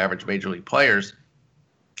 above average major league players.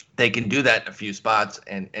 They can do that in a few spots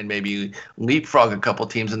and maybe leapfrog a couple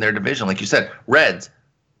teams in their division. Like you said, Reds,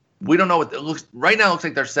 we don't know what it looks right now. It looks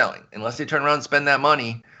like they're selling unless they turn around and spend that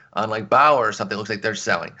money on like Bauer or something. It looks like they're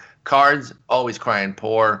selling. Cards always crying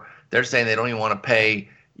poor. They're saying they don't even want to pay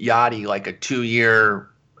Yachty like a 2-year.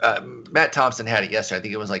 Matt Thompson had it yesterday. I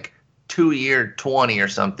think it was like 2-year 20 or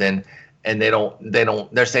something, and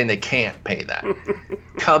they're saying they can't pay that.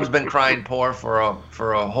 Cubs been crying poor for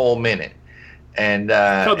a whole minute. And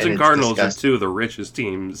Cubs and Cardinals disgusting. are two of the richest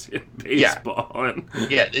teams in baseball.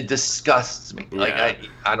 Yeah, it disgusts me. Like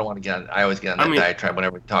I don't want to get on. I always get on that diatribe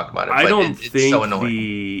whenever we talk about it. I don't think it's so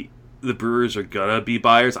annoying. The Brewers are gonna be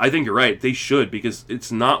buyers. I think you're right. They should, because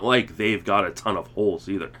it's not like they've got a ton of holes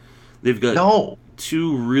either. They've got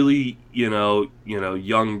two really youngish,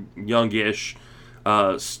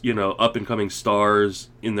 up and coming stars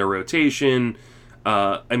in their rotation.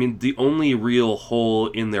 I mean, the only real hole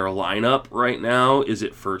in their lineup right now is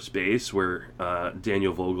at first base, where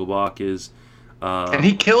Daniel Vogelbach is. And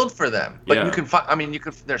he killed for them. But you can find. I mean,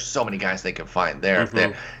 there's so many guys they can find there.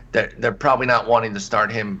 Mm-hmm. They're probably not wanting to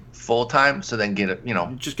start him full time, so then get a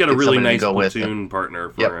really nice platoon partner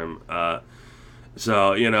for him.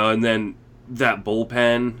 So and then that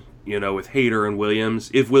bullpen, with Hader and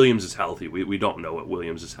Williams. If Williams is healthy, we don't know what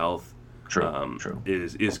Williams' health True.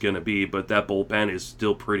 is going to be, but that bullpen is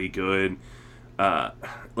still pretty good. I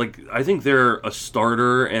think they're a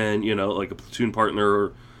starter and like a platoon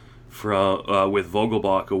partner from with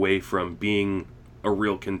Vogelbach away from being a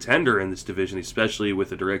real contender in this division, especially with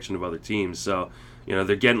the direction of other teams. So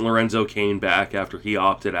they're getting Lorenzo Cain back after he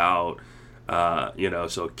opted out.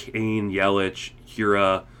 So Cain, Yelich,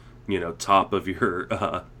 Hira, top of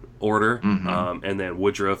your order, and then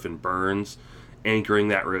Woodruff and Burns anchoring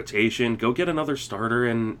that rotation. Go get another starter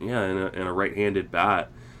and a right-handed bat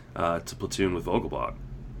to platoon with Vogelbach.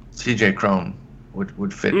 CJ Cron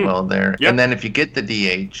would fit well there. Yep. And then if you get the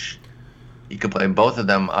DH, you could play both of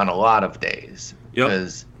them on a lot of days.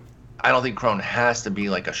 Because I don't think Cron has to be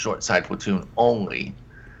like a short side platoon only.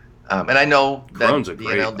 And I know Cron's that a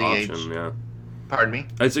great option. Yeah. Pardon me?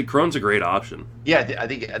 I said Cron's a great option. Yeah, I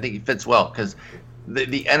think he fits well because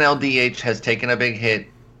the NLDH has taken a big hit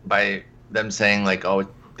by them saying like, oh,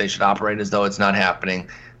 they should operate as though it's not happening,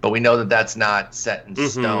 but we know that that's not set in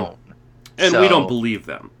stone, and we don't believe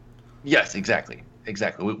them. Yes, exactly.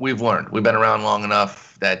 We've learned. We've been around long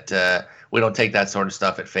enough that we don't take that sort of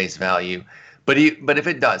stuff at face value. But if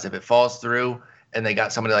it does, if it falls through, and they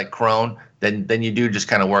got somebody like Cron, then you do just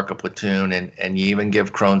kind of work a platoon, and you even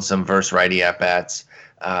give Cron some verse righty at bats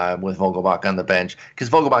with Vogelbach on the bench, because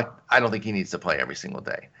Vogelbach, I don't think he needs to play every single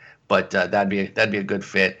day, but that'd be a good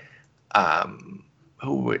fit. We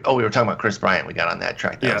were talking about Chris Bryant. We got on that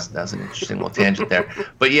track. That was an interesting little tangent there.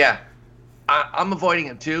 But yeah, I'm avoiding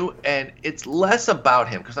him too, and it's less about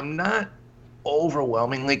him because I'm not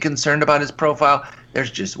overwhelmingly concerned about his profile.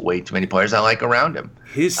 There's just way too many players I like around him.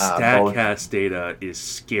 His StatCast data is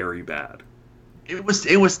scary bad. It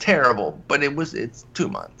was terrible, but it's 2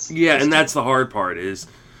 months. Yeah, and that's the hard part is,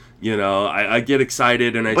 I get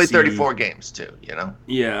excited and I played see 34 games too.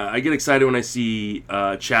 Yeah, I get excited when I see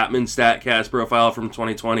Chapman's StatCast profile from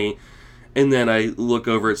 2020, and then I look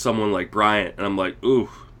over at someone like Bryant and I'm like, ooh,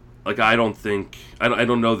 like I don't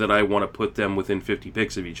know that I want to put them within 50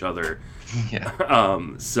 picks of each other. Yeah.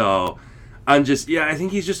 So I'm just I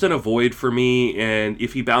think he's just an avoid for me, and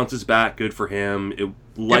if he bounces back, good for him. It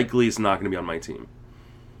likely is not going to be on my team.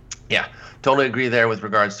 Yeah, totally agree there with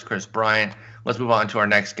regards to Chris Bryant. Let's move on to our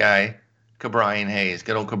next guy, Ke'Bryan Hayes.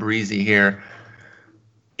 Good old Cabrizi here.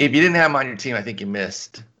 If you didn't have him on your team, I think you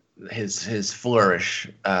missed his flourish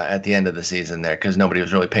at the end of the season there, because nobody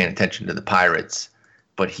was really paying attention to the Pirates.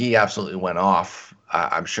 But he absolutely went off.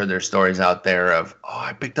 I'm sure there's stories out there of,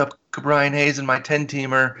 I picked up Ke'Bryan Hayes in my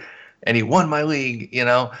 10-teamer, and he won my league,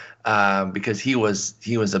 because he was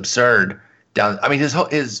absurd. His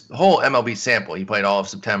whole MLB sample, he played all of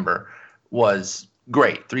September, was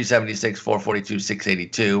great. 376, 442,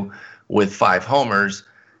 682 with 5 homers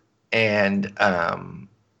and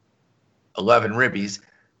 11 ribbies.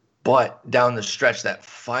 But down the stretch, that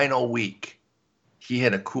final week, he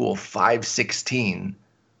hit a cool 516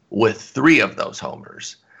 with 3 of those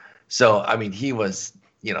homers. So, he was,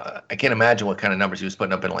 I can't imagine what kind of numbers he was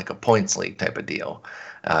putting up in like a points league type of deal.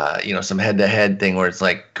 Some head-to-head thing where it's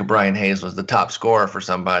like Ke'Bryan Hayes was the top scorer for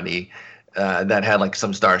somebody that had like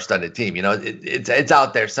some star-studded team. It's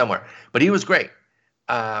out there somewhere. But he was great.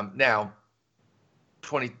 Now,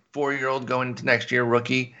 24-year-old going into next year,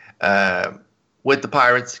 rookie, with the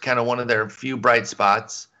Pirates, kind of one of their few bright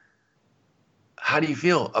spots. How do you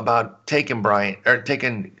feel about taking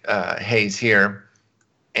Hayes here?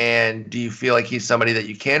 And do you feel like he's somebody that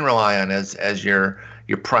you can rely on as your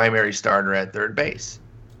primary starter at third base?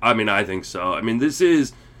 I mean, I think so. I mean, this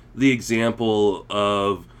is the example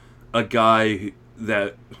of a guy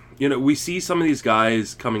that, we see some of these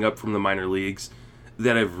guys coming up from the minor leagues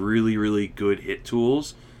that have really, really good hit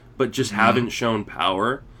tools, but just haven't shown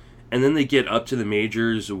power. And then they get up to the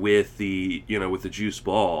majors with the juice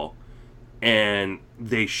ball, and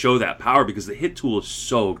they show that power because the hit tool is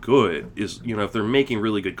so good. If they're making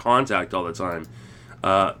really good contact all the time,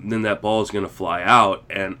 then that ball is going to fly out.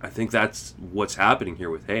 And I think that's what's happening here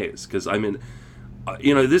with Hayes. Because, I mean,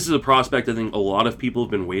 this is a prospect I think a lot of people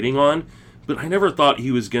have been waiting on, but I never thought he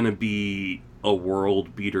was going to be a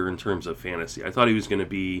world beater in terms of fantasy. I thought he was going to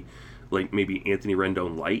be like maybe Anthony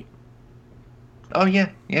Rendon light. Oh, yeah.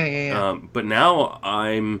 But now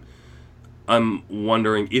I'm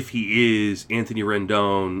wondering if he is Anthony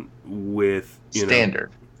Rendon with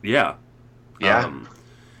standard. Yeah.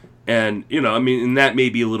 And and that may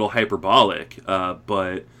be a little hyperbolic,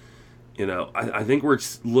 but I think we're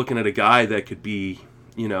looking at a guy that could be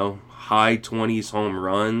high 20s home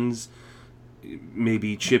runs,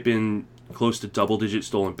 maybe chip in close to double-digit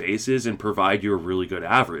stolen bases, and provide you a really good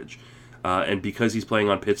average. And because he's playing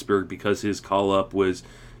on Pittsburgh, because his call-up was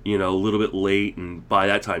a little bit late, and by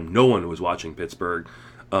that time no one was watching Pittsburgh.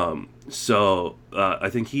 So I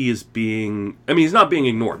think he is he's not being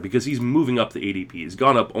ignored because he's moving up the ADP. He's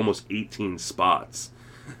gone up almost 18 spots.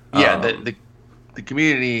 Yeah, the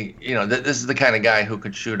community, this is the kind of guy who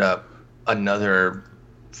could shoot up another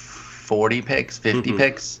 40 picks, 50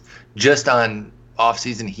 picks, just on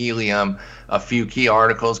off-season helium, a few key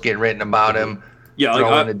articles get written about him. Yeah,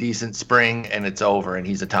 throw in a decent spring, and it's over, and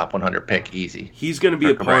he's a top 100 pick easy. He's going to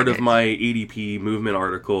be a part of my ADP movement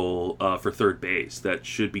article for third base that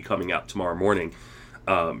should be coming out tomorrow morning,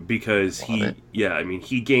 because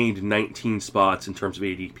he gained 19 spots in terms of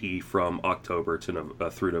ADP from October to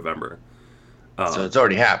through November. So it's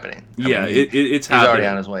already happening. It's happening. He's already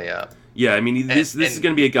on his way up. Yeah, I mean, this is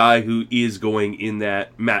going to be a guy who is going in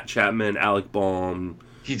that Matt Chapman, Alec Bohm.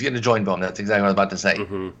 He's going to join Bohm. That's exactly what I was about to say.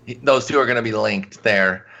 Those two are going to be linked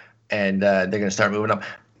there, and they're going to start moving up.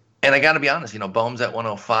 And I got to be honest, Bohm's at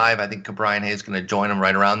 105. I think Brian Hayes is going to join him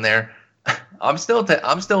right around there. I'm still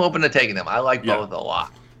open to taking them. I like both a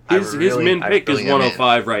lot. His min pick is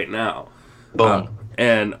 105 right now. Boom.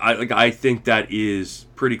 And I think that is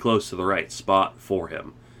pretty close to the right spot for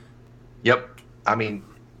him. Yep. I mean,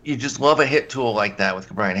 you just love a hit tool like that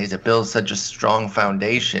with Brian Hayes. It builds such a strong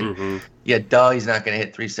foundation. Yeah, he's not going to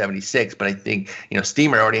hit 376, but I think,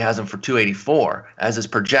 Steamer already has him for 284 as his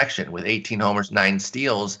projection with 18 homers, 9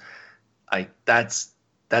 steals. That's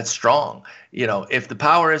strong. If the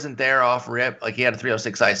power isn't there off rip, like he had a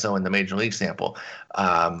 306 ISO in the Major League sample,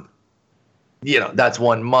 that's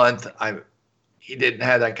 1 month. He didn't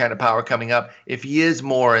have that kind of power coming up. If he is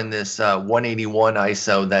more in this 181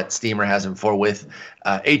 ISO that Steamer has him for with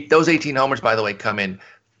those 18 homers, by the way, come in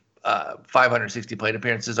 560 plate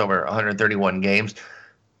appearances over 131 games.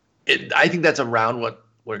 I think that's around what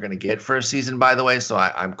we're going to get for a season, by the way, so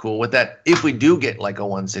I'm cool with that. If we do get like a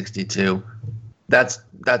 162, that's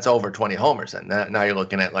over 20 homers. And now you're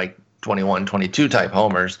looking at like 21, 22 type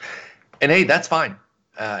homers. And, hey, that's fine.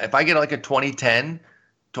 If I get like a 20-10,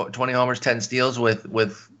 20 homers, 10 steals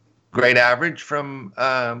with great average from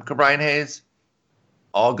Brian Hayes,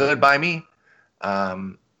 all good by me.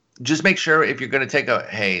 Just make sure if you're going to take a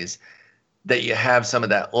Hayes that you have some of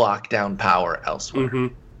that lockdown power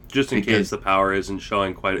elsewhere. Just in case the power isn't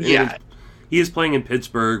showing quite. Yeah. He is playing in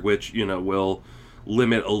Pittsburgh, which, will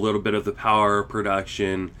limit a little bit of the power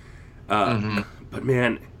production. But,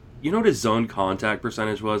 man, you know what his zone contact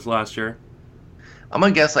percentage was last year? I'm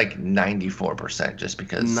going to guess like 94% just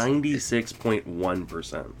because.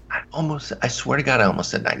 96.1%. I swear to God, I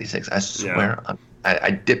almost said 96. I swear. Yeah.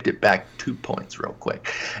 I dipped it back 2 points real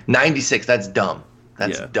quick. 96, that's dumb.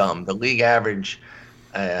 That's dumb. The league average,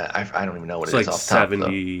 I don't even know what it is off the top.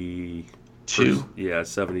 72? Yeah,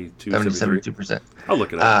 72, 72%. I'll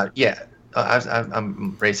look it up. Yeah.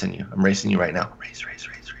 I'm racing you. I'm racing you right now. Race.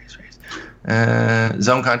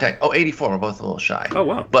 Zone contact. 84. We're both a little shy. Oh,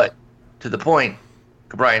 wow. But to the point,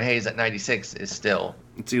 Brian Hayes at 96 is still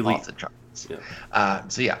off the charts. Yeah.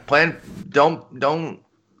 Don't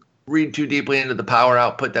read too deeply into the power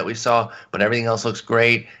output that we saw, but everything else looks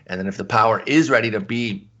great. And then if the power is ready to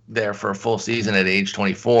be there for a full season at age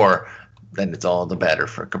 24, then it's all the better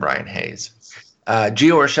for Brian Hayes.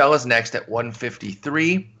 Gio Urshela is next at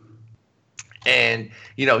 153. And,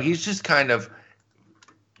 he's just kind of,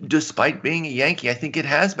 despite being a Yankee, I think it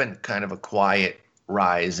has been kind of a quiet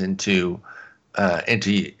rise into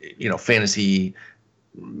fantasy,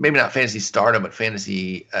 maybe not fantasy stardom, but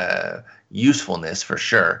fantasy usefulness for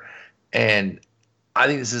sure. And I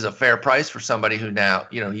think this is a fair price for somebody who now,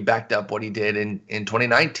 he backed up what he did in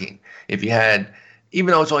 2019. If you had,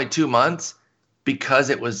 even though it's only 2 months, because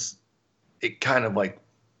it kind of like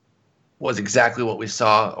was exactly what we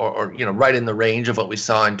saw, or right in the range of what we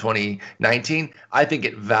saw in 2019. I think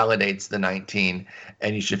it validates the 19,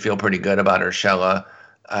 and you should feel pretty good about Urshela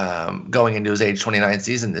going into his age 29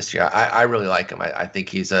 season this year. I really like him. I think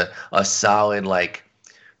he's a solid like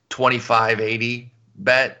 25-80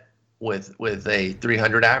 bet with a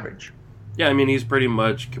 300 average. Yeah, I mean he's pretty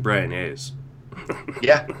much Brian Hayes.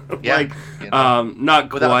 Yeah. Like,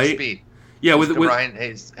 not without quite. Speed. Yeah, with Brian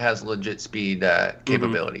Hayes has legit speed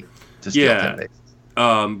capability. To steal 10 bases.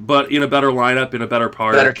 But in a better lineup, in a better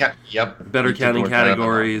part, better counting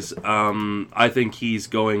categories. I think he's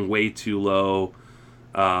going way too low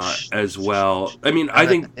as well. I mean, I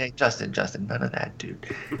think Justin, none of that, dude.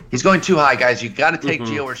 He's going too high, guys. You got to take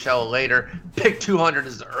Gio Urshela later. Pick 200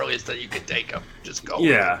 is the earliest that you can take him. Just go.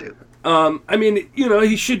 Yeah. With it, dude. I mean,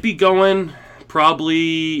 he should be going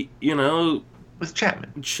probably, with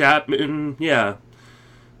Chapman. Yeah.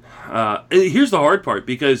 Here's the hard part,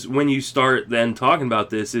 because when you start then talking about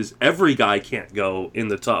this, is every guy can't go in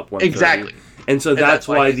the top 130. Exactly. And so that's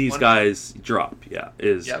why these guys drop. Yeah.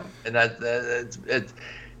 And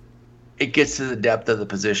it gets to the depth of the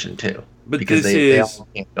position too. But because they all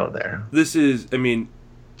can't go there. This is, I mean,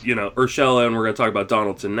 Urshela, and we're going to talk about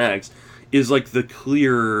Donaldson next, is like the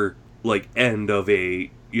clear like end of a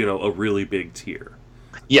really big tier.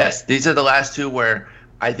 Yes, these are the last two where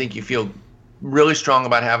I think you feel really strong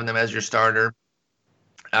about having them as your starter.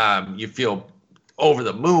 You feel over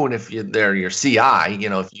the moon if they're your CI.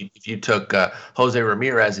 If you took Jose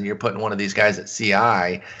Ramirez and you're putting one of these guys at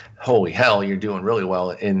CI, holy hell, you're doing really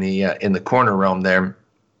well in the corner realm there.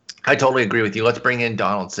 I totally agree with you. Let's bring in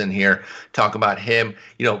Donaldson here. Talk about him.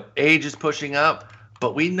 Age is pushing up,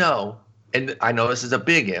 but we know, and I know this is a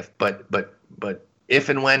big if, but if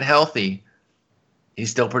and when healthy, he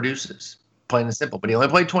still produces. Plain and simple. But he only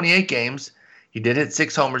played 28 games. He did hit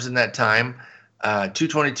 6 homers in that time,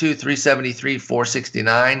 222, 373,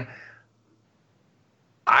 469.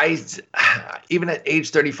 Even at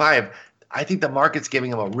age 35, I think the market's giving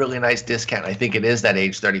him a really nice discount. I think it is that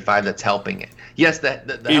age 35 that's helping it. Yes,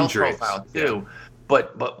 the health profile too,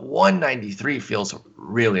 but 193 feels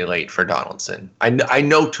really late for Donaldson. I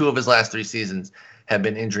know 2 of his last 3 seasons have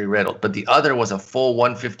been injury riddled, but the other was a full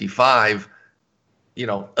 155,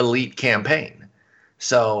 elite campaign.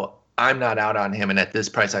 So I'm not out on him, and at this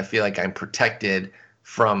price, I feel like I'm protected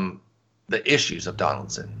from the issues of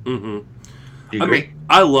Donaldson. Mm-hmm. Do you agree?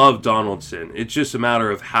 I love Donaldson. It's just a matter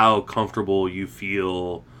of how comfortable you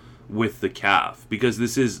feel with the calf, because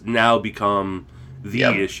this has now become the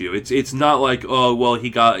issue. It's not like, oh, well, he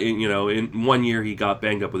got, in 1 year he got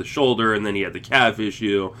banged up with a shoulder, and then he had the calf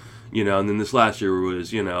issue, and then this last year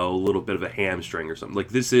was, a little bit of a hamstring or something.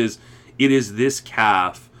 Like, it is this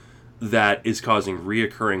calf that is causing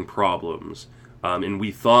reoccurring problems. And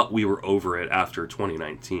we thought we were over it after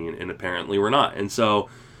 2019, and apparently we're not. And so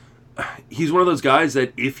he's one of those guys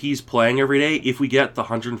that if he's playing every day, if we get the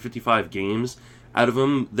 155 games out of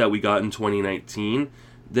him that we got in 2019,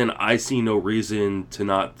 then I see no reason to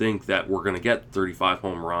not think that we're going to get 35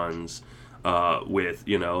 home runs with,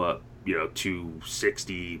 a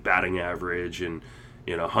 260 batting average and,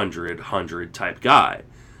 100 type guy.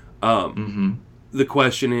 The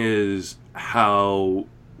question is, how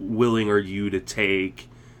willing are you to take,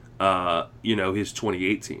 his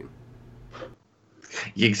 2018?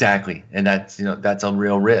 Exactly. And that's a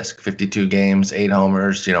real risk. 52 games, 8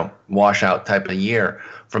 homers, washout type of year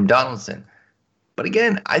from Donaldson. But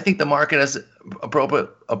again, I think the market has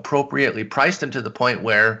appropriately priced him to the point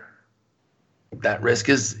where that risk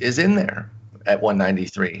is in there at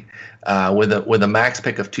 193 with a max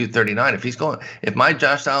pick of 239. If my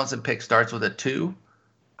Josh Donaldson pick starts with a 2,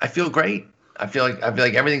 I feel great. I feel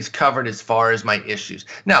like everything's covered as far as my issues.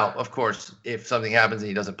 Now, of course, if something happens and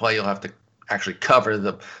he doesn't play, you'll have to actually cover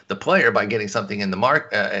the player by getting something in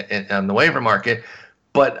the on the waiver market.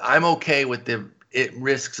 But I'm okay with the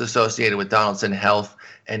risks associated with Donaldson, health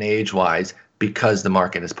and age wise, because the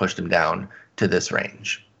market has pushed him down to this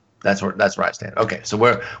range. That's where I stand. Okay, so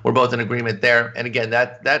we're both in agreement there. And again,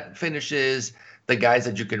 that finishes the guys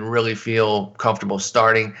that you can really feel comfortable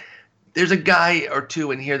starting. There's a guy or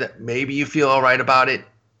two in here that maybe you feel all right about it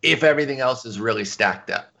if everything else is really stacked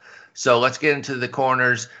up. So let's get into the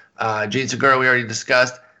corners. Gene Segura, we already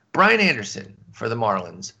discussed. Brian Anderson for the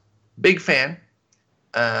Marlins. Big fan.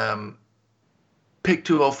 Pick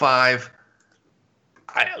 205.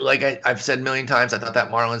 I've said a million times, I thought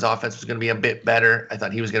that Marlins offense was going to be a bit better. I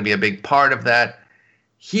thought he was going to be a big part of that.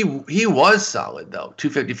 He was solid, though.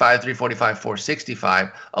 255, 345,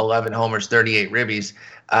 465, 11 homers, 38 ribbies.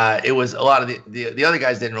 It was a lot of the other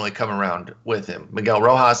guys didn't really come around with him. Miguel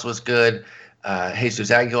Rojas was good.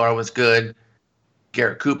 Jesus Aguilar was good.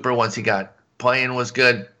 Garrett Cooper, once he got playing, was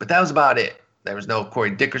good. But that was about it. There was no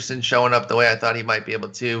Corey Dickerson showing up the way I thought he might be able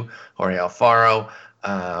to. Jorge Alfaro.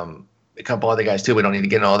 A couple other guys, too. We don't need to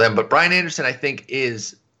get into all of them. But Brian Anderson, I think,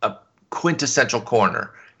 is a quintessential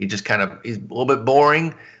corner. He's a little bit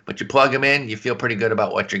boring, but you plug him in, you feel pretty good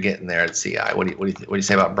about what you're getting there at CI. What do you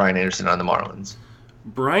say about Brian Anderson on the Marlins?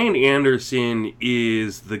 Brian Anderson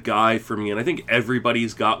is the guy for me, and I think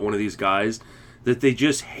everybody's got one of these guys that they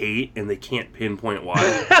just hate and they can't pinpoint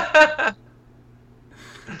why.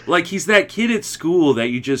 Like, he's that kid at school that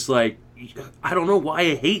you just like, I don't know why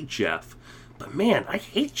I hate Jeff, but man, I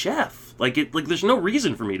hate Jeff. Like there's no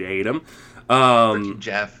reason for me to hate him.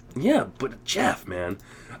 Jeff. Yeah, but Jeff, man.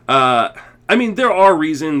 I mean, there are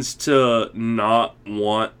reasons to not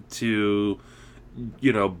want to,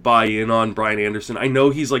 buy in on Brian Anderson. I know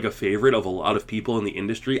he's like a favorite of a lot of people in the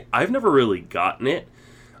industry. I've never really gotten it.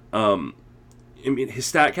 I mean,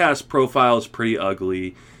 his StatCast profile is pretty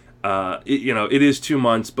ugly. It is 2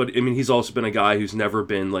 months, but I mean, he's also been a guy who's never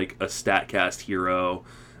been like a StatCast hero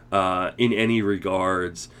in any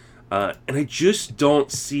regards. And I just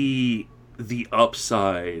don't see the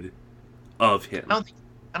upside of him. I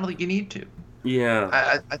don't think you need to.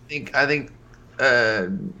 Yeah. I think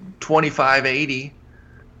 25-80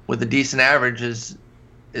 with a decent average is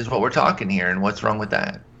what we're talking here, and what's wrong with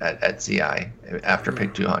that at CI after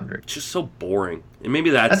pick 200? It's just so boring. And maybe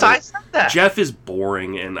that's I said that. Jeff is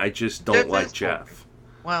boring, and I just don't like Jeff.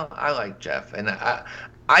 Well, I like Jeff, and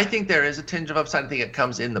I think there is a tinge of upside. I think it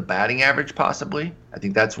comes in the batting average, possibly. I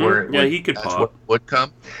think that's where he could pop. Where it would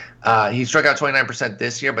come. He struck out 29%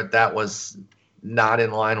 this year, but that was not in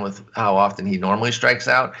line with how often he normally strikes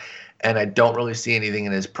out. And I don't really see anything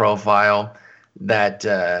in his profile that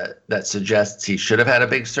suggests he should have had a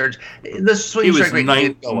big surge. The swing strike rate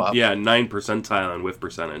did go up. Yeah, 9 percentile in whiff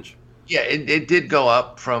percentage. Yeah, it did go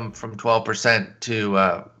up from 12%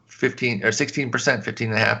 to 15 or 16%,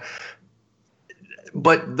 15.5%.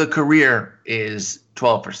 But the career is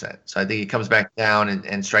 12%. So I think he comes back down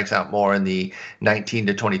and strikes out more in the 19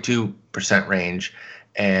 to 22% range.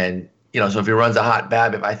 And, so if he runs a hot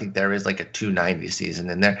BABIP, I think there is like a 290 season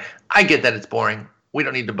in there. I get that it's boring. We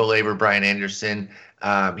don't need to belabor Brian Anderson.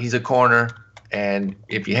 He's a corner. And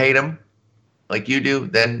if you hate him like you do,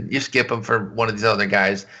 then you skip him for one of these other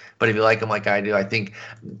guys. But if you like him like I do, I think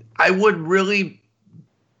I would really,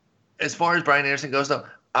 as far as Brian Anderson goes, though,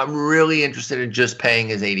 I'm really interested in just paying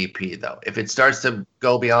his ADP, though. If it starts to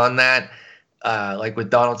go beyond that, like with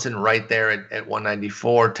Donaldson right there at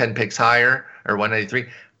 194, 10 picks higher, or 193,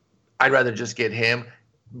 I'd rather just get him.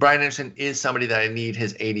 Brian Anderson is somebody that I need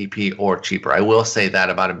his ADP or cheaper. I will say that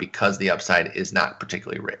about him because the upside is not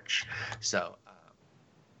particularly rich. So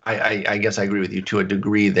I guess I agree with you to a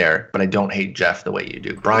degree there, but I don't hate Jeff the way you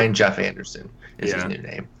do. Brian Jeff Anderson is his new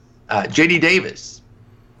name. JD Davis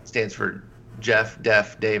stands for Jeff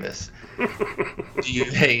Def Davis. Do you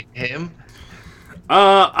hate him?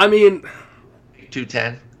 I mean,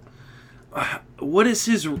 210. What is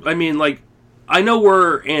his? I mean, like, I know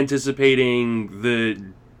we're anticipating the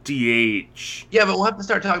DH. Yeah, but we'll have to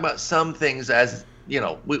start talking about some things as we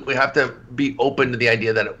have to be open to the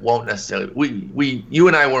idea that it won't necessarily. You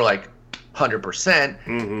and I were like 100%.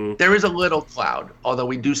 Mm-hmm. There is a little cloud, although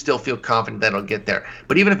we do still feel confident that it'll get there.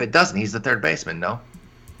 But even if it doesn't, he's the third baseman, no?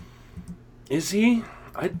 Is he?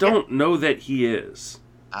 I don't know that he is.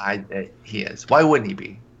 He is. Why wouldn't he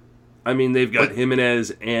be? I mean, they've got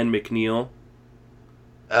Jimenez and McNeil.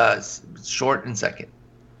 Short and second.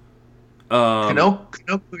 Cano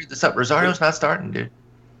cleared this up. Rosario's not starting, dude.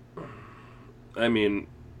 I mean,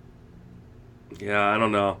 yeah, I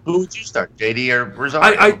don't know. Who would you start, JD or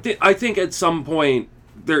Rosario? I think at some point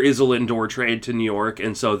there is a Lindor trade to New York,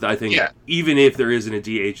 and so I think even if there isn't a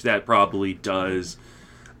DH, that probably does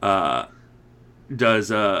open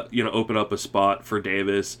up a spot for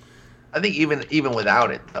Davis. I think even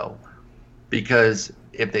without it, though, because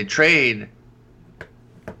if they trade,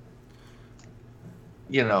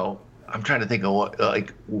 I'm trying to think of what,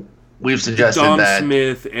 like, we've suggested Dom that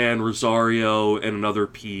Smith and Rosario and another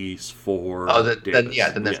piece for Davis.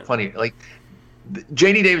 Then there's plenty. Like,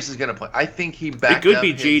 JD Davis is going to play. I think he backed It could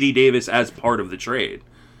be JD Davis as part of the trade.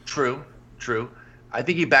 True. I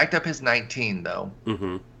think he backed up his 19 though,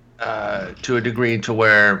 Mm-hmm. To a degree to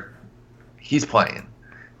where he's playing,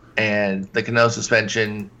 and the Cano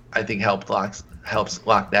suspension I think helps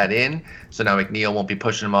lock that in. So now McNeil won't be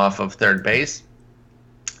pushing him off of third base.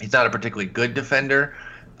 He's not a particularly good defender.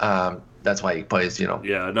 That's why he plays,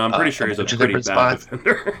 Yeah, no, I'm pretty sure he's a pretty bad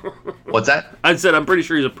defender. What's that? I said I'm pretty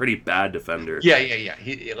sure he's a pretty bad defender. Yeah.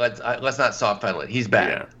 Let's not soft pedal it. He's bad,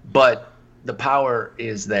 Yeah. but the power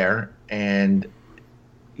is there, and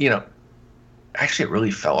actually it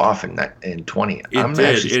really fell off in 20. It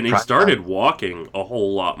did, and he started walking a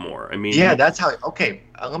whole lot more. I mean, yeah, that's how. Okay,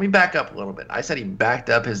 let me back up a little bit. I said he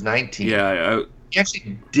backed up his 19. Yeah, he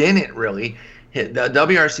actually didn't really. Hit the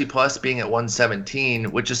WRC plus being at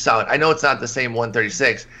 117, which is solid. I know it's not the same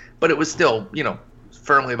 136, but it was still,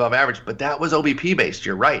 firmly above average. But that was OBP based.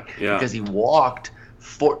 You're right, because he walked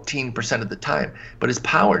 14% of the time. But his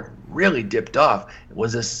power really dipped off.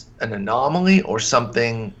 Was this an anomaly or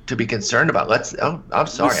something to be concerned about? I'm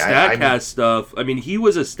sorry. The StatCast stuff. I mean, he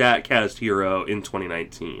was a StatCast hero in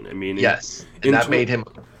 2019. I mean, yes, and that made him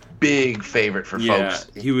big favorite for folks.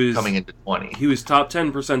 He was coming into 20. He was top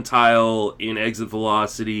 10 percentile in exit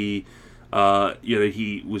velocity.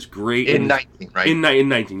 He was great in 19, right? In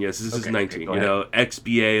 19, yes, this is 19.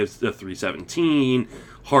 XBA of 317,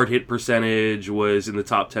 hard hit percentage was in the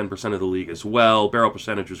top 10% of the league as well. Barrel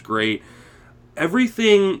percentage was great.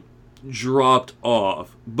 Everything dropped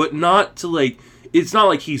off, but not to it's not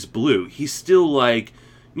like he's blue. He's still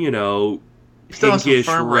pinkish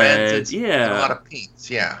red. Yeah, a lot of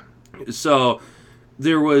pinks. Yeah. So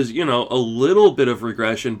there was, a little bit of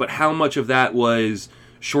regression, but how much of that was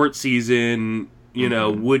short season?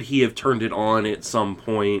 Would he have turned it on at some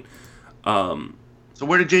point? So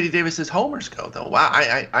where did JD Davis's homers go, though? Wow,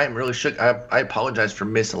 I am really shook. I apologize for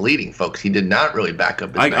misleading folks. He did not really back up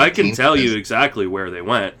his 19. I can tell you exactly where they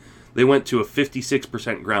went. They went to a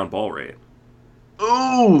 56% ground ball rate.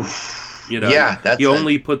 Ooh. That's he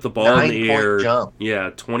only put the ball in the air. Jump.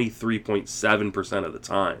 23.7% of the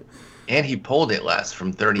time. And he pulled it less,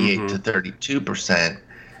 from 38 to 32%.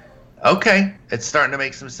 Okay, it's starting to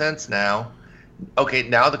make some sense now. Okay,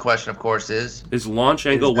 now the question, of course, is... His launch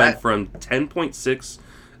angle went from 10.6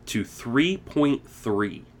 to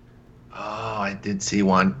 3.3. Oh, I did see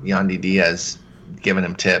Yandy Diaz giving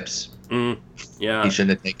him tips. Yeah. He shouldn't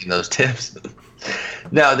have taken those tips.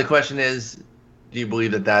 Now, the question is, do you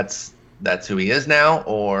believe that that's who he is now,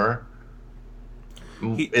 or...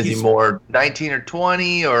 Is he more 19 or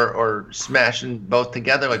 20 or smashing both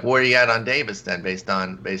together? Where are you at on Davis then, based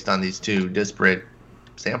on these two disparate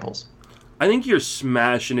samples? I think you're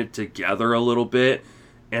smashing it together a little bit,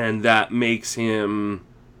 and that makes him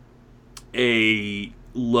a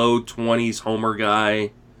low 20s homer guy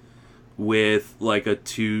with a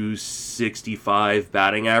 265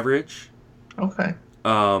 batting average. Okay.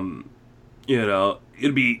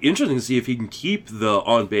 It'd be interesting to see if he can keep the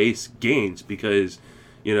on base gains, because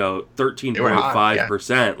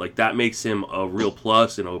 13.5%, that makes him a real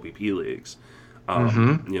plus in OBP leagues.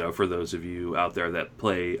 For those of you out there that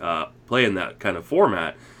play in that kind of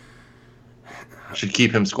format, should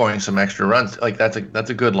keep him scoring some extra runs. That's a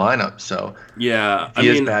good lineup. So yeah, if he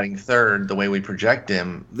is batting third the way we project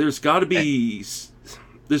him, there's got to be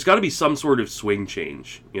some sort of swing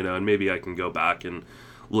change, and maybe I can go back and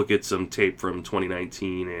look at some tape from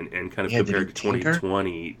 2019 and kind of compare it to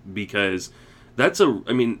 2020, because that's a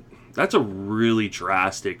really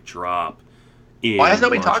drastic drop. Why is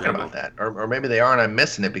nobody talking about that? Or maybe they are and I'm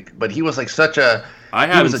missing it. But he was such a... I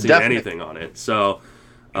haven't seen anything on it. So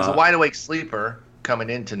he's a wide awake sleeper coming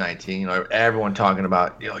into 19. Everyone talking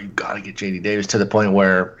about, you got to get JD Davis, to the point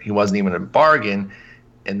where he wasn't even a bargain.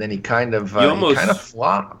 And then he kind of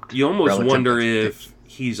flopped. You almost wonder if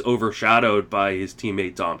he's overshadowed by his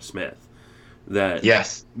teammate Dom Smith. That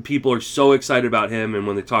yes, people are so excited about him, and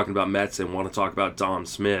when they're talking about Mets and want to talk about Dom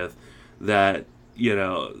Smith, that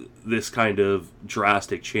this kind of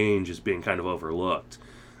drastic change is being kind of overlooked.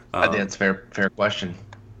 I think that's fair question.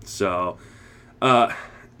 So, I'll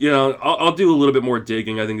do a little bit more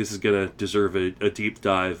digging. I think this is going to deserve a deep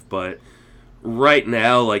dive, but right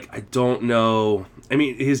now, I don't know. I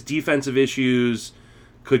mean, his defensive issues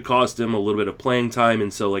could cost him a little bit of playing time,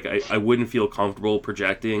 and so I wouldn't feel comfortable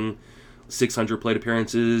projecting 600 plate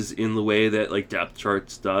appearances in the way that Depth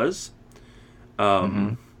Charts does.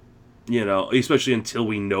 Especially until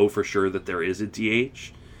we know for sure that there is a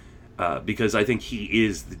DH, because I think he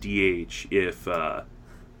is the DH if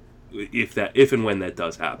and when that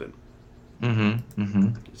does happen.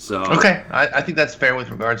 So okay, I think that's fair with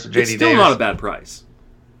regards to JD Davis. It's still not a bad price.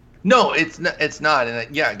 No, it's not,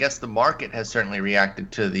 and I guess the market has certainly reacted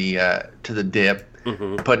to the dip,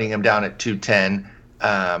 putting him down at 210.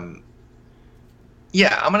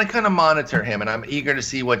 Yeah, I'm going to kind of monitor him, and I'm eager to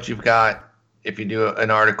see what you've got. If you do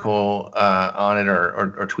an article on it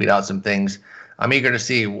or tweet out some things, I'm eager to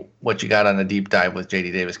see what you got on a deep dive with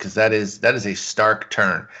JD Davis, because that is a stark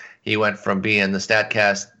turn. He went from being the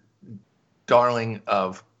StatCast darling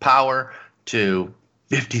of power to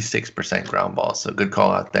 56% ground ball. So good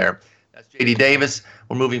call out there. That's JD Davis.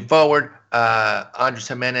 We're moving forward. Andres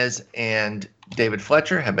Gimenez and David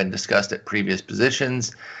Fletcher have been discussed at previous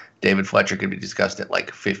positions. David Fletcher could be discussed at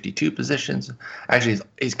like 52 positions. Actually,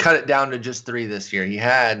 he's cut it down to just 3 this year. He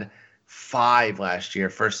had 5 last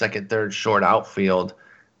year, first, second, third, short, outfield.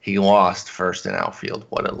 He lost first in outfield.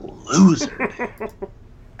 What a loser.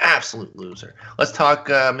 Absolute loser. Let's talk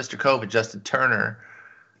Mr. COVID, Justin Turner,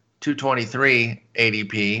 223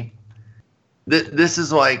 ADP. This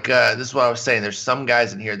is like this is what I was saying. There's some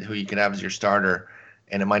guys in here who you can have as your starter,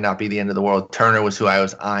 and it might not be the end of the world. Turner was who I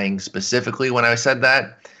was eyeing specifically when I said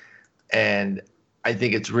that. And I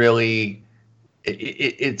think it's really,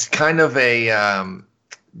 it's kind of a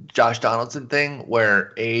Josh Donaldson thing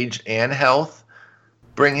where age and health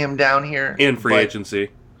bring him down here. And free agency.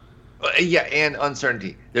 Yeah, and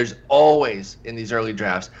uncertainty. There's always, in these early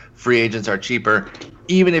drafts, free agents are cheaper.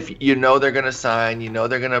 Even if you know they're going to sign, you know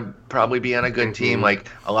they're going to probably be on a good team. Like,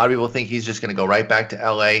 a lot of people think he's just going to go right back to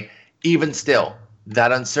LA. Even still,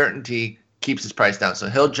 that uncertainty keeps his price down. So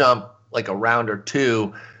he'll jump like a round or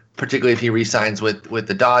 2, particularly if he re-signs with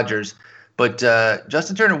the Dodgers. But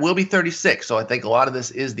Justin Turner will be 36, so I think a lot of this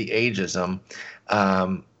is the ageism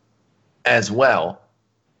as well.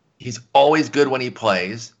 He's always good when he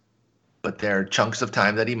plays, but there are chunks of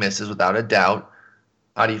time that he misses without a doubt.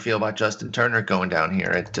 How do you feel about Justin Turner going down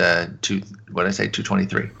here at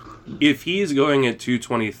 223? If he's going at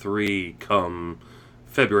 223 come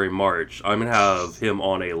February, March, I'm going to have him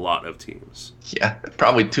on a lot of teams. Yeah,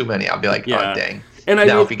 probably too many. I'll be like, oh, dang. And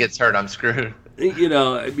if he gets hurt, I'm screwed.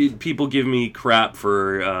 I mean, people give me crap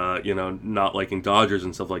for, not liking Dodgers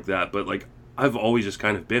and stuff like that. But, like, I've always just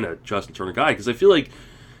kind of been a Justin Turner guy because I feel like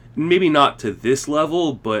maybe not to this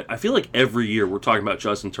level, but I feel like every year we're talking about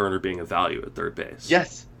Justin Turner being a value at third base.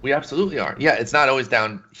 Yes, we absolutely are. Yeah, it's not always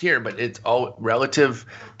down here, but it's all relative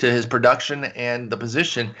to his production and the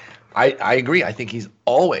position. I agree. I think he's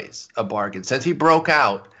always a bargain. Since he broke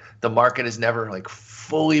out, the market has never, like,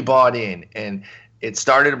 fully bought in. And it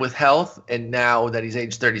started with health, and now that he's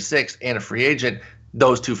age 36 and a free agent,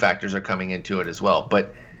 those 2 factors are coming into it as well.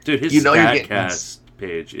 But dude, his StatCast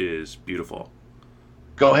page is beautiful.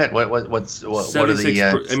 Go ahead. What are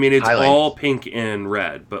the I mean, it's highlights? all pink and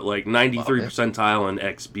red, but like 93 percentile in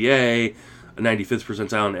XBA, 95th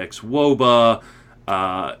percentile in XWOBA.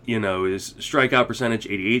 His strikeout percentage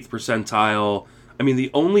 88th percentile. I mean,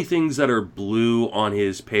 the only things that are blue on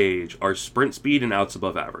his page are sprint speed and outs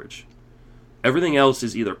above average. Everything else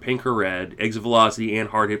is either pink or red. Exit velocity and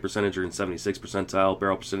hard hit percentage are in 76th percentile.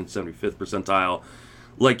 Barrel percentage 75th percentile.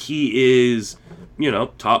 Like, he is,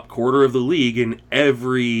 top quarter of the league in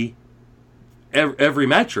every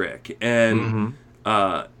metric. And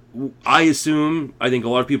I think a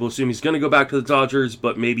lot of people assume he's going to go back to the Dodgers,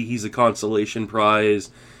 but maybe he's a consolation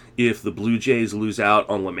prize if the Blue Jays lose out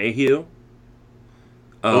on LeMahieu.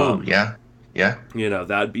 Yeah.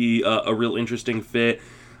 That'd be a real interesting fit.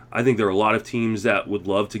 I think there are a lot of teams that would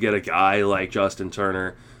love to get a guy like Justin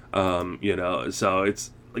Turner. So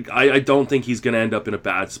it's like I don't think he's going to end up in a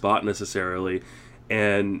bad spot necessarily.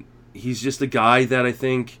 And he's just a guy that I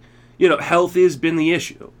think, health has been the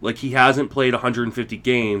issue. Like, he hasn't played 150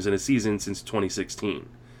 games in a season since 2016.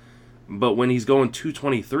 But when he's going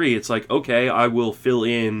 223, it's like, okay, I will fill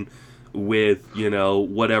in with,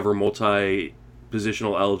 whatever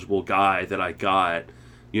multi-positional eligible guy that I got,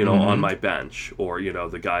 on my bench, or,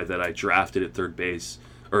 the guy that I drafted at third base,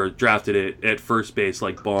 or drafted it at first base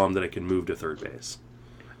like Baum, that I can move to third base.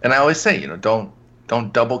 And I always say, don't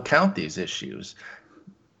double count these issues.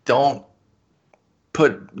 Don't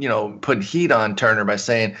put heat on Turner by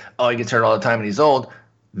saying, oh, he gets hurt all the time and he's old.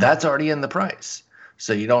 That's already in the price.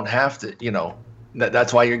 So you don't have to,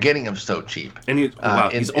 that's why you're getting him so cheap. And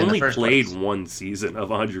he's only played one season of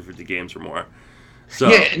 150 games or more. So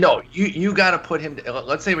yeah, no, you got to put him.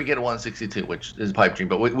 Let's say we get a 162, which is a pipe dream,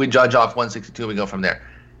 but we judge off 162. We go from there.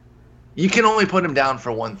 You can only put him down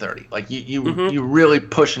for 130. Like you really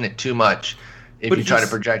pushing it too much if you try to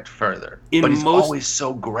project further. But he's always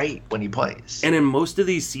so great when he plays. And in most of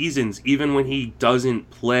these seasons, even when he doesn't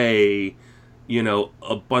play,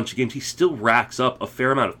 a bunch of games, he still racks up a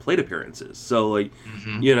fair amount of plate appearances. So, like,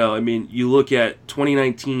 you look at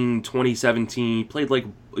 2019, 2017, played like,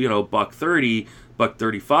 $130,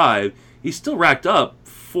 $135. He still racked up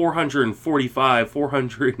 445,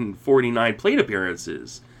 449 plate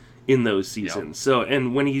appearances in those seasons. Yep. So,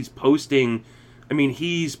 and when he's posting, I mean,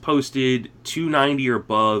 he's posted 290 or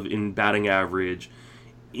above in batting average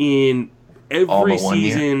in every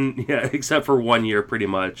season, yeah, except for 1 year, pretty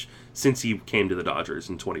much, since he came to the Dodgers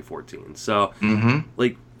in 2014. So,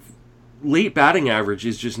 like, late batting average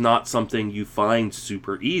is just not something you find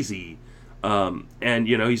super easy. And,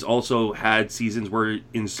 you know, he's also had seasons where,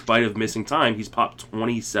 in spite of missing time, he's popped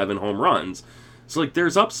 27 home runs. So, like,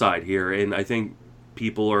 there's upside here, and I think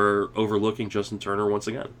people are overlooking Justin Turner once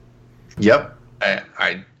again. Yep,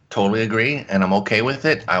 I totally agree, and I'm okay with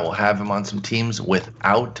it. I will have him on some teams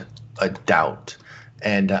without a doubt.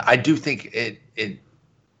 And I do think it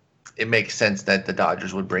makes sense that the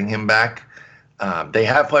Dodgers would bring him back. They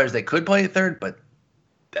have players they could play at third, but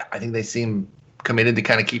I think they seem committed to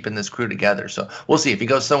kind of keeping this crew together. So we'll see. If he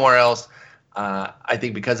goes somewhere else, I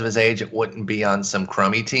think because of his age, it wouldn't be on some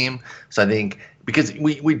crummy team. So I think because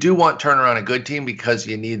we do want Turner on a good team because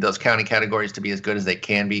you need those county categories to be as good as they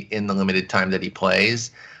can be in the limited time that he plays.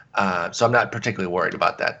 So I'm not particularly worried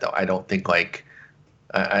about that, though. I don't think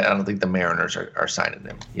I don't think the Mariners are signing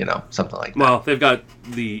him, you know, something like that. Well, they've got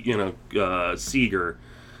the, Seager.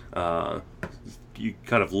 You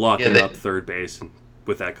kind of lock him up third base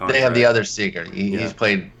with that contract. They have the other Seager. He's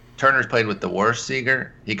played. Turner's played with the worst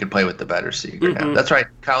Seager. He could play with the better Seager now. That's right.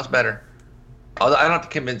 Kyle's better. Although I don't have to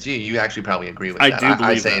convince you. You actually probably agree with that.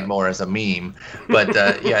 I say it more as a meme. But,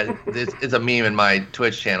 yeah, it's a meme in my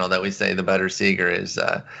Twitch channel that we say the better Seager is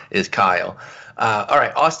Kyle. All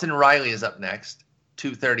right, Austin Riley is up next,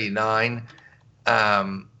 239.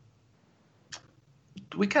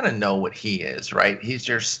 We kind of know what he is, right? He's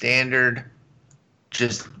your standard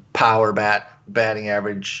just power batting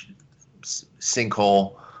average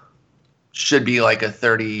sinkhole. Should be like a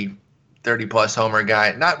 30 plus homer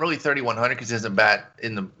guy. Not really 3,100 because he doesn't bat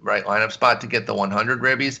in the right lineup spot to get the 100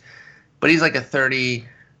 ribbies, but he's like a 30-90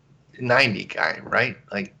 guy, right?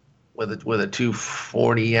 Like with a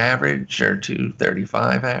 240 average or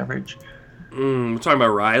 235 average. We're talking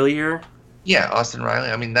about Riley here? Yeah, Austin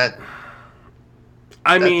Riley. I mean that's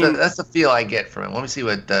the feel I get from him. Let me see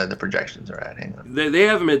what the projections are at. Hang on. They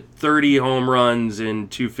have him at 30 home runs in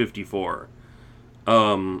 254.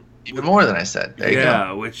 Even more than I said. There you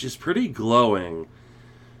go. Which is pretty glowing.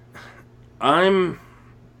 I'll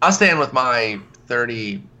stand with my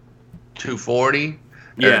 30, 240,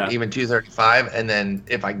 or even 235, and then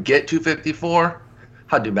if I get 254,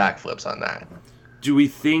 I'll do backflips on that. Do we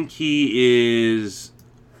think he is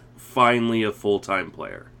finally a full-time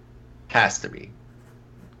player? Has to be.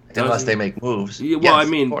 Unless they make moves. Yeah, well, yes, I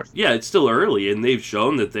mean, it's still early, and they've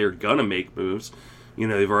shown that they're going to make moves. You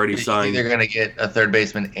know, they've already signed. They're going to get a third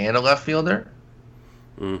baseman and a left fielder?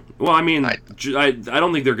 Well, I mean, I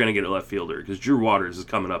don't think they're going to get a left fielder because Drew Waters is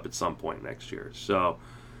coming up at some point next year. So,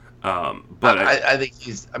 but I think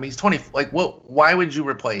he's 20. Like, why would you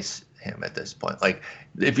replace him at this point? Like,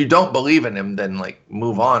 if you don't believe in him, then, like,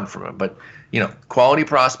 move on from him. But, you know, quality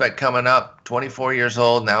prospect coming up, 24 years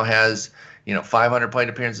old, now has, 500 plate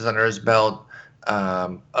appearances under his belt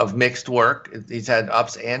of mixed work. He's had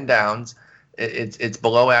ups and downs. It's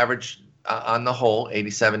below average on the whole,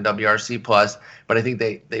 87 WRC plus. But I think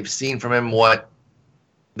they've seen from him what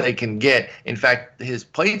they can get. In fact, his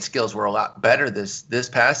plate skills were a lot better this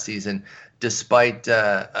past season, despite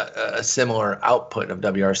a similar output of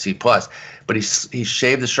WRC plus. But he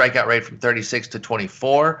shaved the strikeout rate from 36 to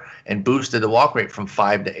 24 and boosted the walk rate from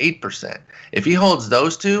 5 to 8%. If he holds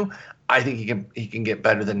those two, I think he can get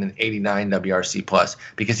better than an 89 WRC plus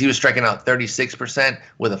because he was striking out 36%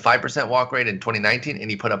 with a 5% walk rate in 2019,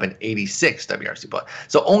 and he put up an 86 WRC plus.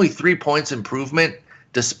 So only 3 points improvement,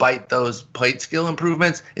 despite those plate skill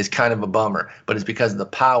improvements, is kind of a bummer. But it's because the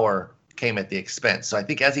power came at the expense. So I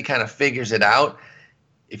think as he kind of figures it out,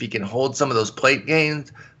 if he can hold some of those plate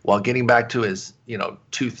gains while getting back to his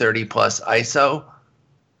 230 plus ISO,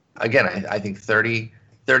 again, I think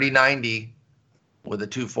 30-90. With a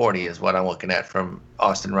 240 is what I'm looking at from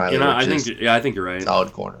Austin Riley. I think you're right.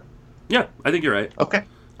 Solid corner. Yeah, I think you're right. Okay.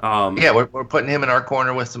 We're putting him in our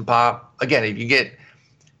corner with some pop. Again, if you get,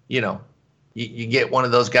 you get one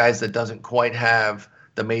of those guys that doesn't quite have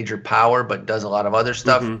the major power but does a lot of other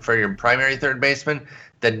stuff for your primary third baseman,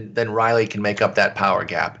 then Riley can make up that power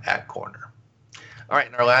gap at corner. All right,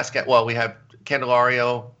 and our last guy, we have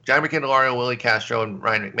Candelario, Jeimer Candelario, Willie Castro, and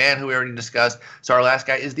Ryan McMahon, who we already discussed. So our last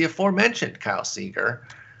guy is the aforementioned Kyle Seager,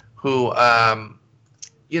 who,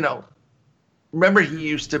 remember he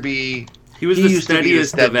used to be... He was the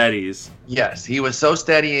steadiest of Eddies. Yes, he was so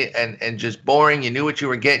steady and just boring. You knew what you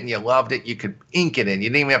were getting. You loved it. You could ink it in. You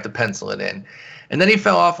didn't even have to pencil it in. And then he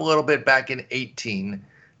fell off a little bit back in 18.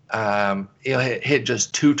 hit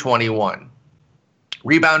just 221.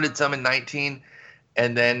 Rebounded some in 19,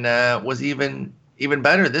 and then was even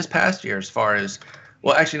better this past year as far as,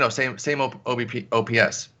 well, actually no, same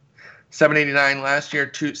OPS. 789 last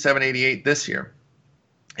year, 788 this year.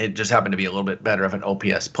 It just happened to be a little bit better of an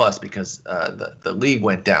OPS plus because the league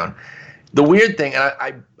went down. The weird thing,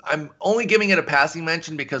 and I'm only giving it a passing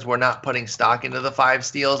mention because we're not putting stock into the 5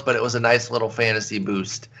 steals, but it was a nice little fantasy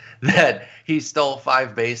boost that he stole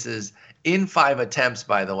 5 bases in 5 attempts,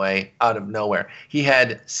 by the way, out of nowhere. He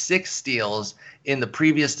had 6 steals in the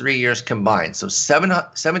previous 3 years combined. So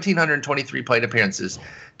 1,723 plate appearances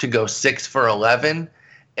to go 6 for 11,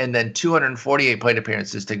 and then 248 plate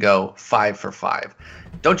appearances to go 5 for 5.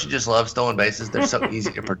 Don't you just love stolen bases? They're so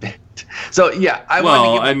easy to predict. So, yeah, I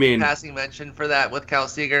wanted to give him a passing mention for that with Kyle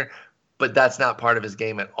Seager, but that's not part of his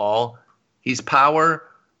game at all. He's power.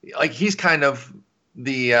 Like, he's kind of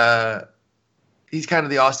the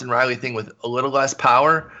Austin Riley thing with a little less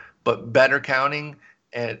power, but better counting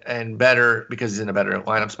and better, because he's in a better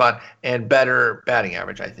lineup spot, and better batting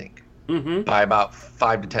average, I think, by about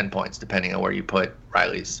 5 to 10 points, depending on where you put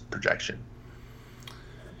Riley's projection.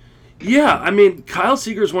 Yeah, I mean, Kyle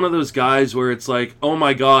Seager is one of those guys where it's like, oh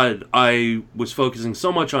my God, I was focusing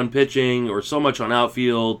so much on pitching or so much on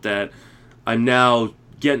outfield that I'm now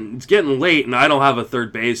it's getting late and I don't have a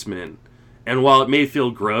third baseman. And while it may feel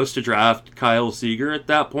gross to draft Kyle Seager at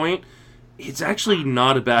that point, it's actually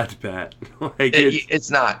not a bad bet. It's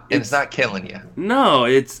not. It's not killing you. No,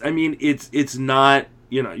 it's not,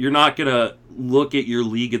 you're not going to look at your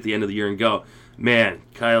league at the end of the year and go, man,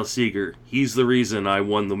 Kyle Seager, he's the reason I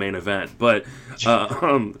won the main event. But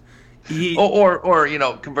conversely,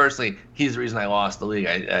 he's the reason I lost the league.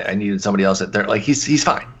 I needed somebody else at there. Like he's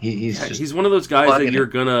fine. He's one of those guys that you're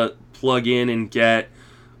gonna plug in and get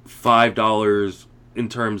 $5 in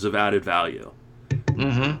terms of added value.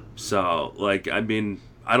 Mm-hmm. So, I mean,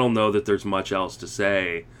 I don't know that there's much else to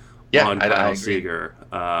say on Kyle Seager,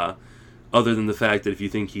 other than the fact that if you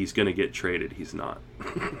think he's going to get traded, he's not.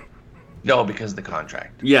 No, because of the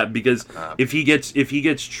contract. Yeah, because if he gets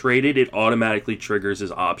traded, it automatically triggers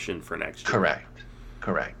his option for next year.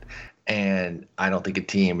 Correct. And I don't think a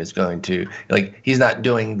team is going to, he's not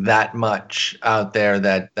doing that much out there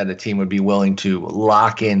that a team would be willing to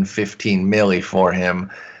lock in $15 million for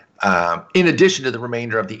him, in addition to the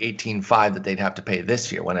remainder of the $18.5 that they'd have to pay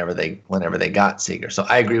this year whenever they got Seager. So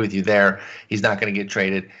I agree with you there. He's not going to get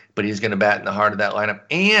traded, but he's going to bat in the heart of that lineup.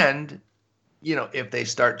 And if they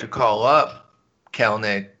start to call up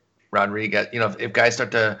Kelenic, Rodriguez, if guys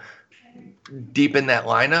start to deepen that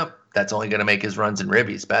lineup, that's only going to make his runs and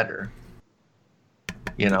ribbies better.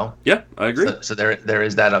 Yeah, I agree. So there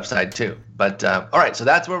is that upside too. But all right, so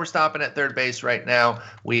that's where we're stopping at third base right now.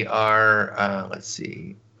 We are, let's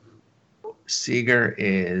see, Seager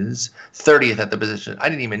is 30th at the position. I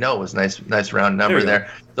didn't even know it was a nice round number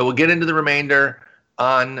there. So we'll get into the remainder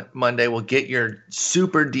on Monday. We'll get your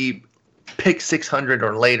super deep pick 600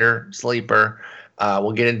 or later sleeper.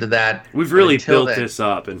 We'll get into that. We've really built this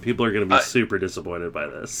up, and people are going to be super disappointed by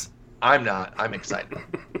this. I'm not. I'm excited.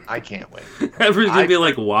 I can't wait. Everyone's going to be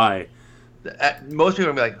like, why? Most people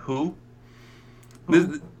are going to be like, who?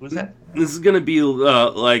 Who's that? This is going to be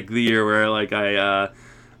like the year where I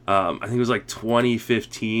think it was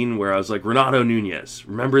 2015 where I was like, Renato Nunez.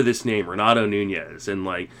 Remember this name, Renato Nunez. And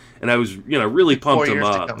I was, really pumped him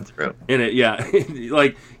up. 4 years to come through. And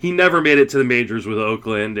he never made it to the majors with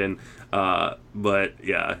Oakland, and but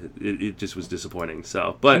yeah, it just was disappointing.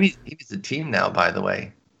 So, but he needs a team now, by the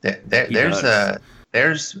way. There's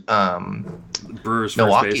Brewers,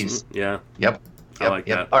 Milwaukee's. Yeah. Yep. I like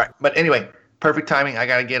that. All right, but anyway, perfect timing. I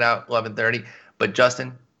got to get out 11:30. But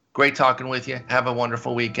Justin, great talking with you. Have a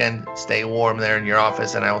wonderful weekend. Stay warm there in your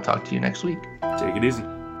office, and I will talk to you next week. Take it easy.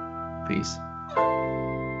 Peace.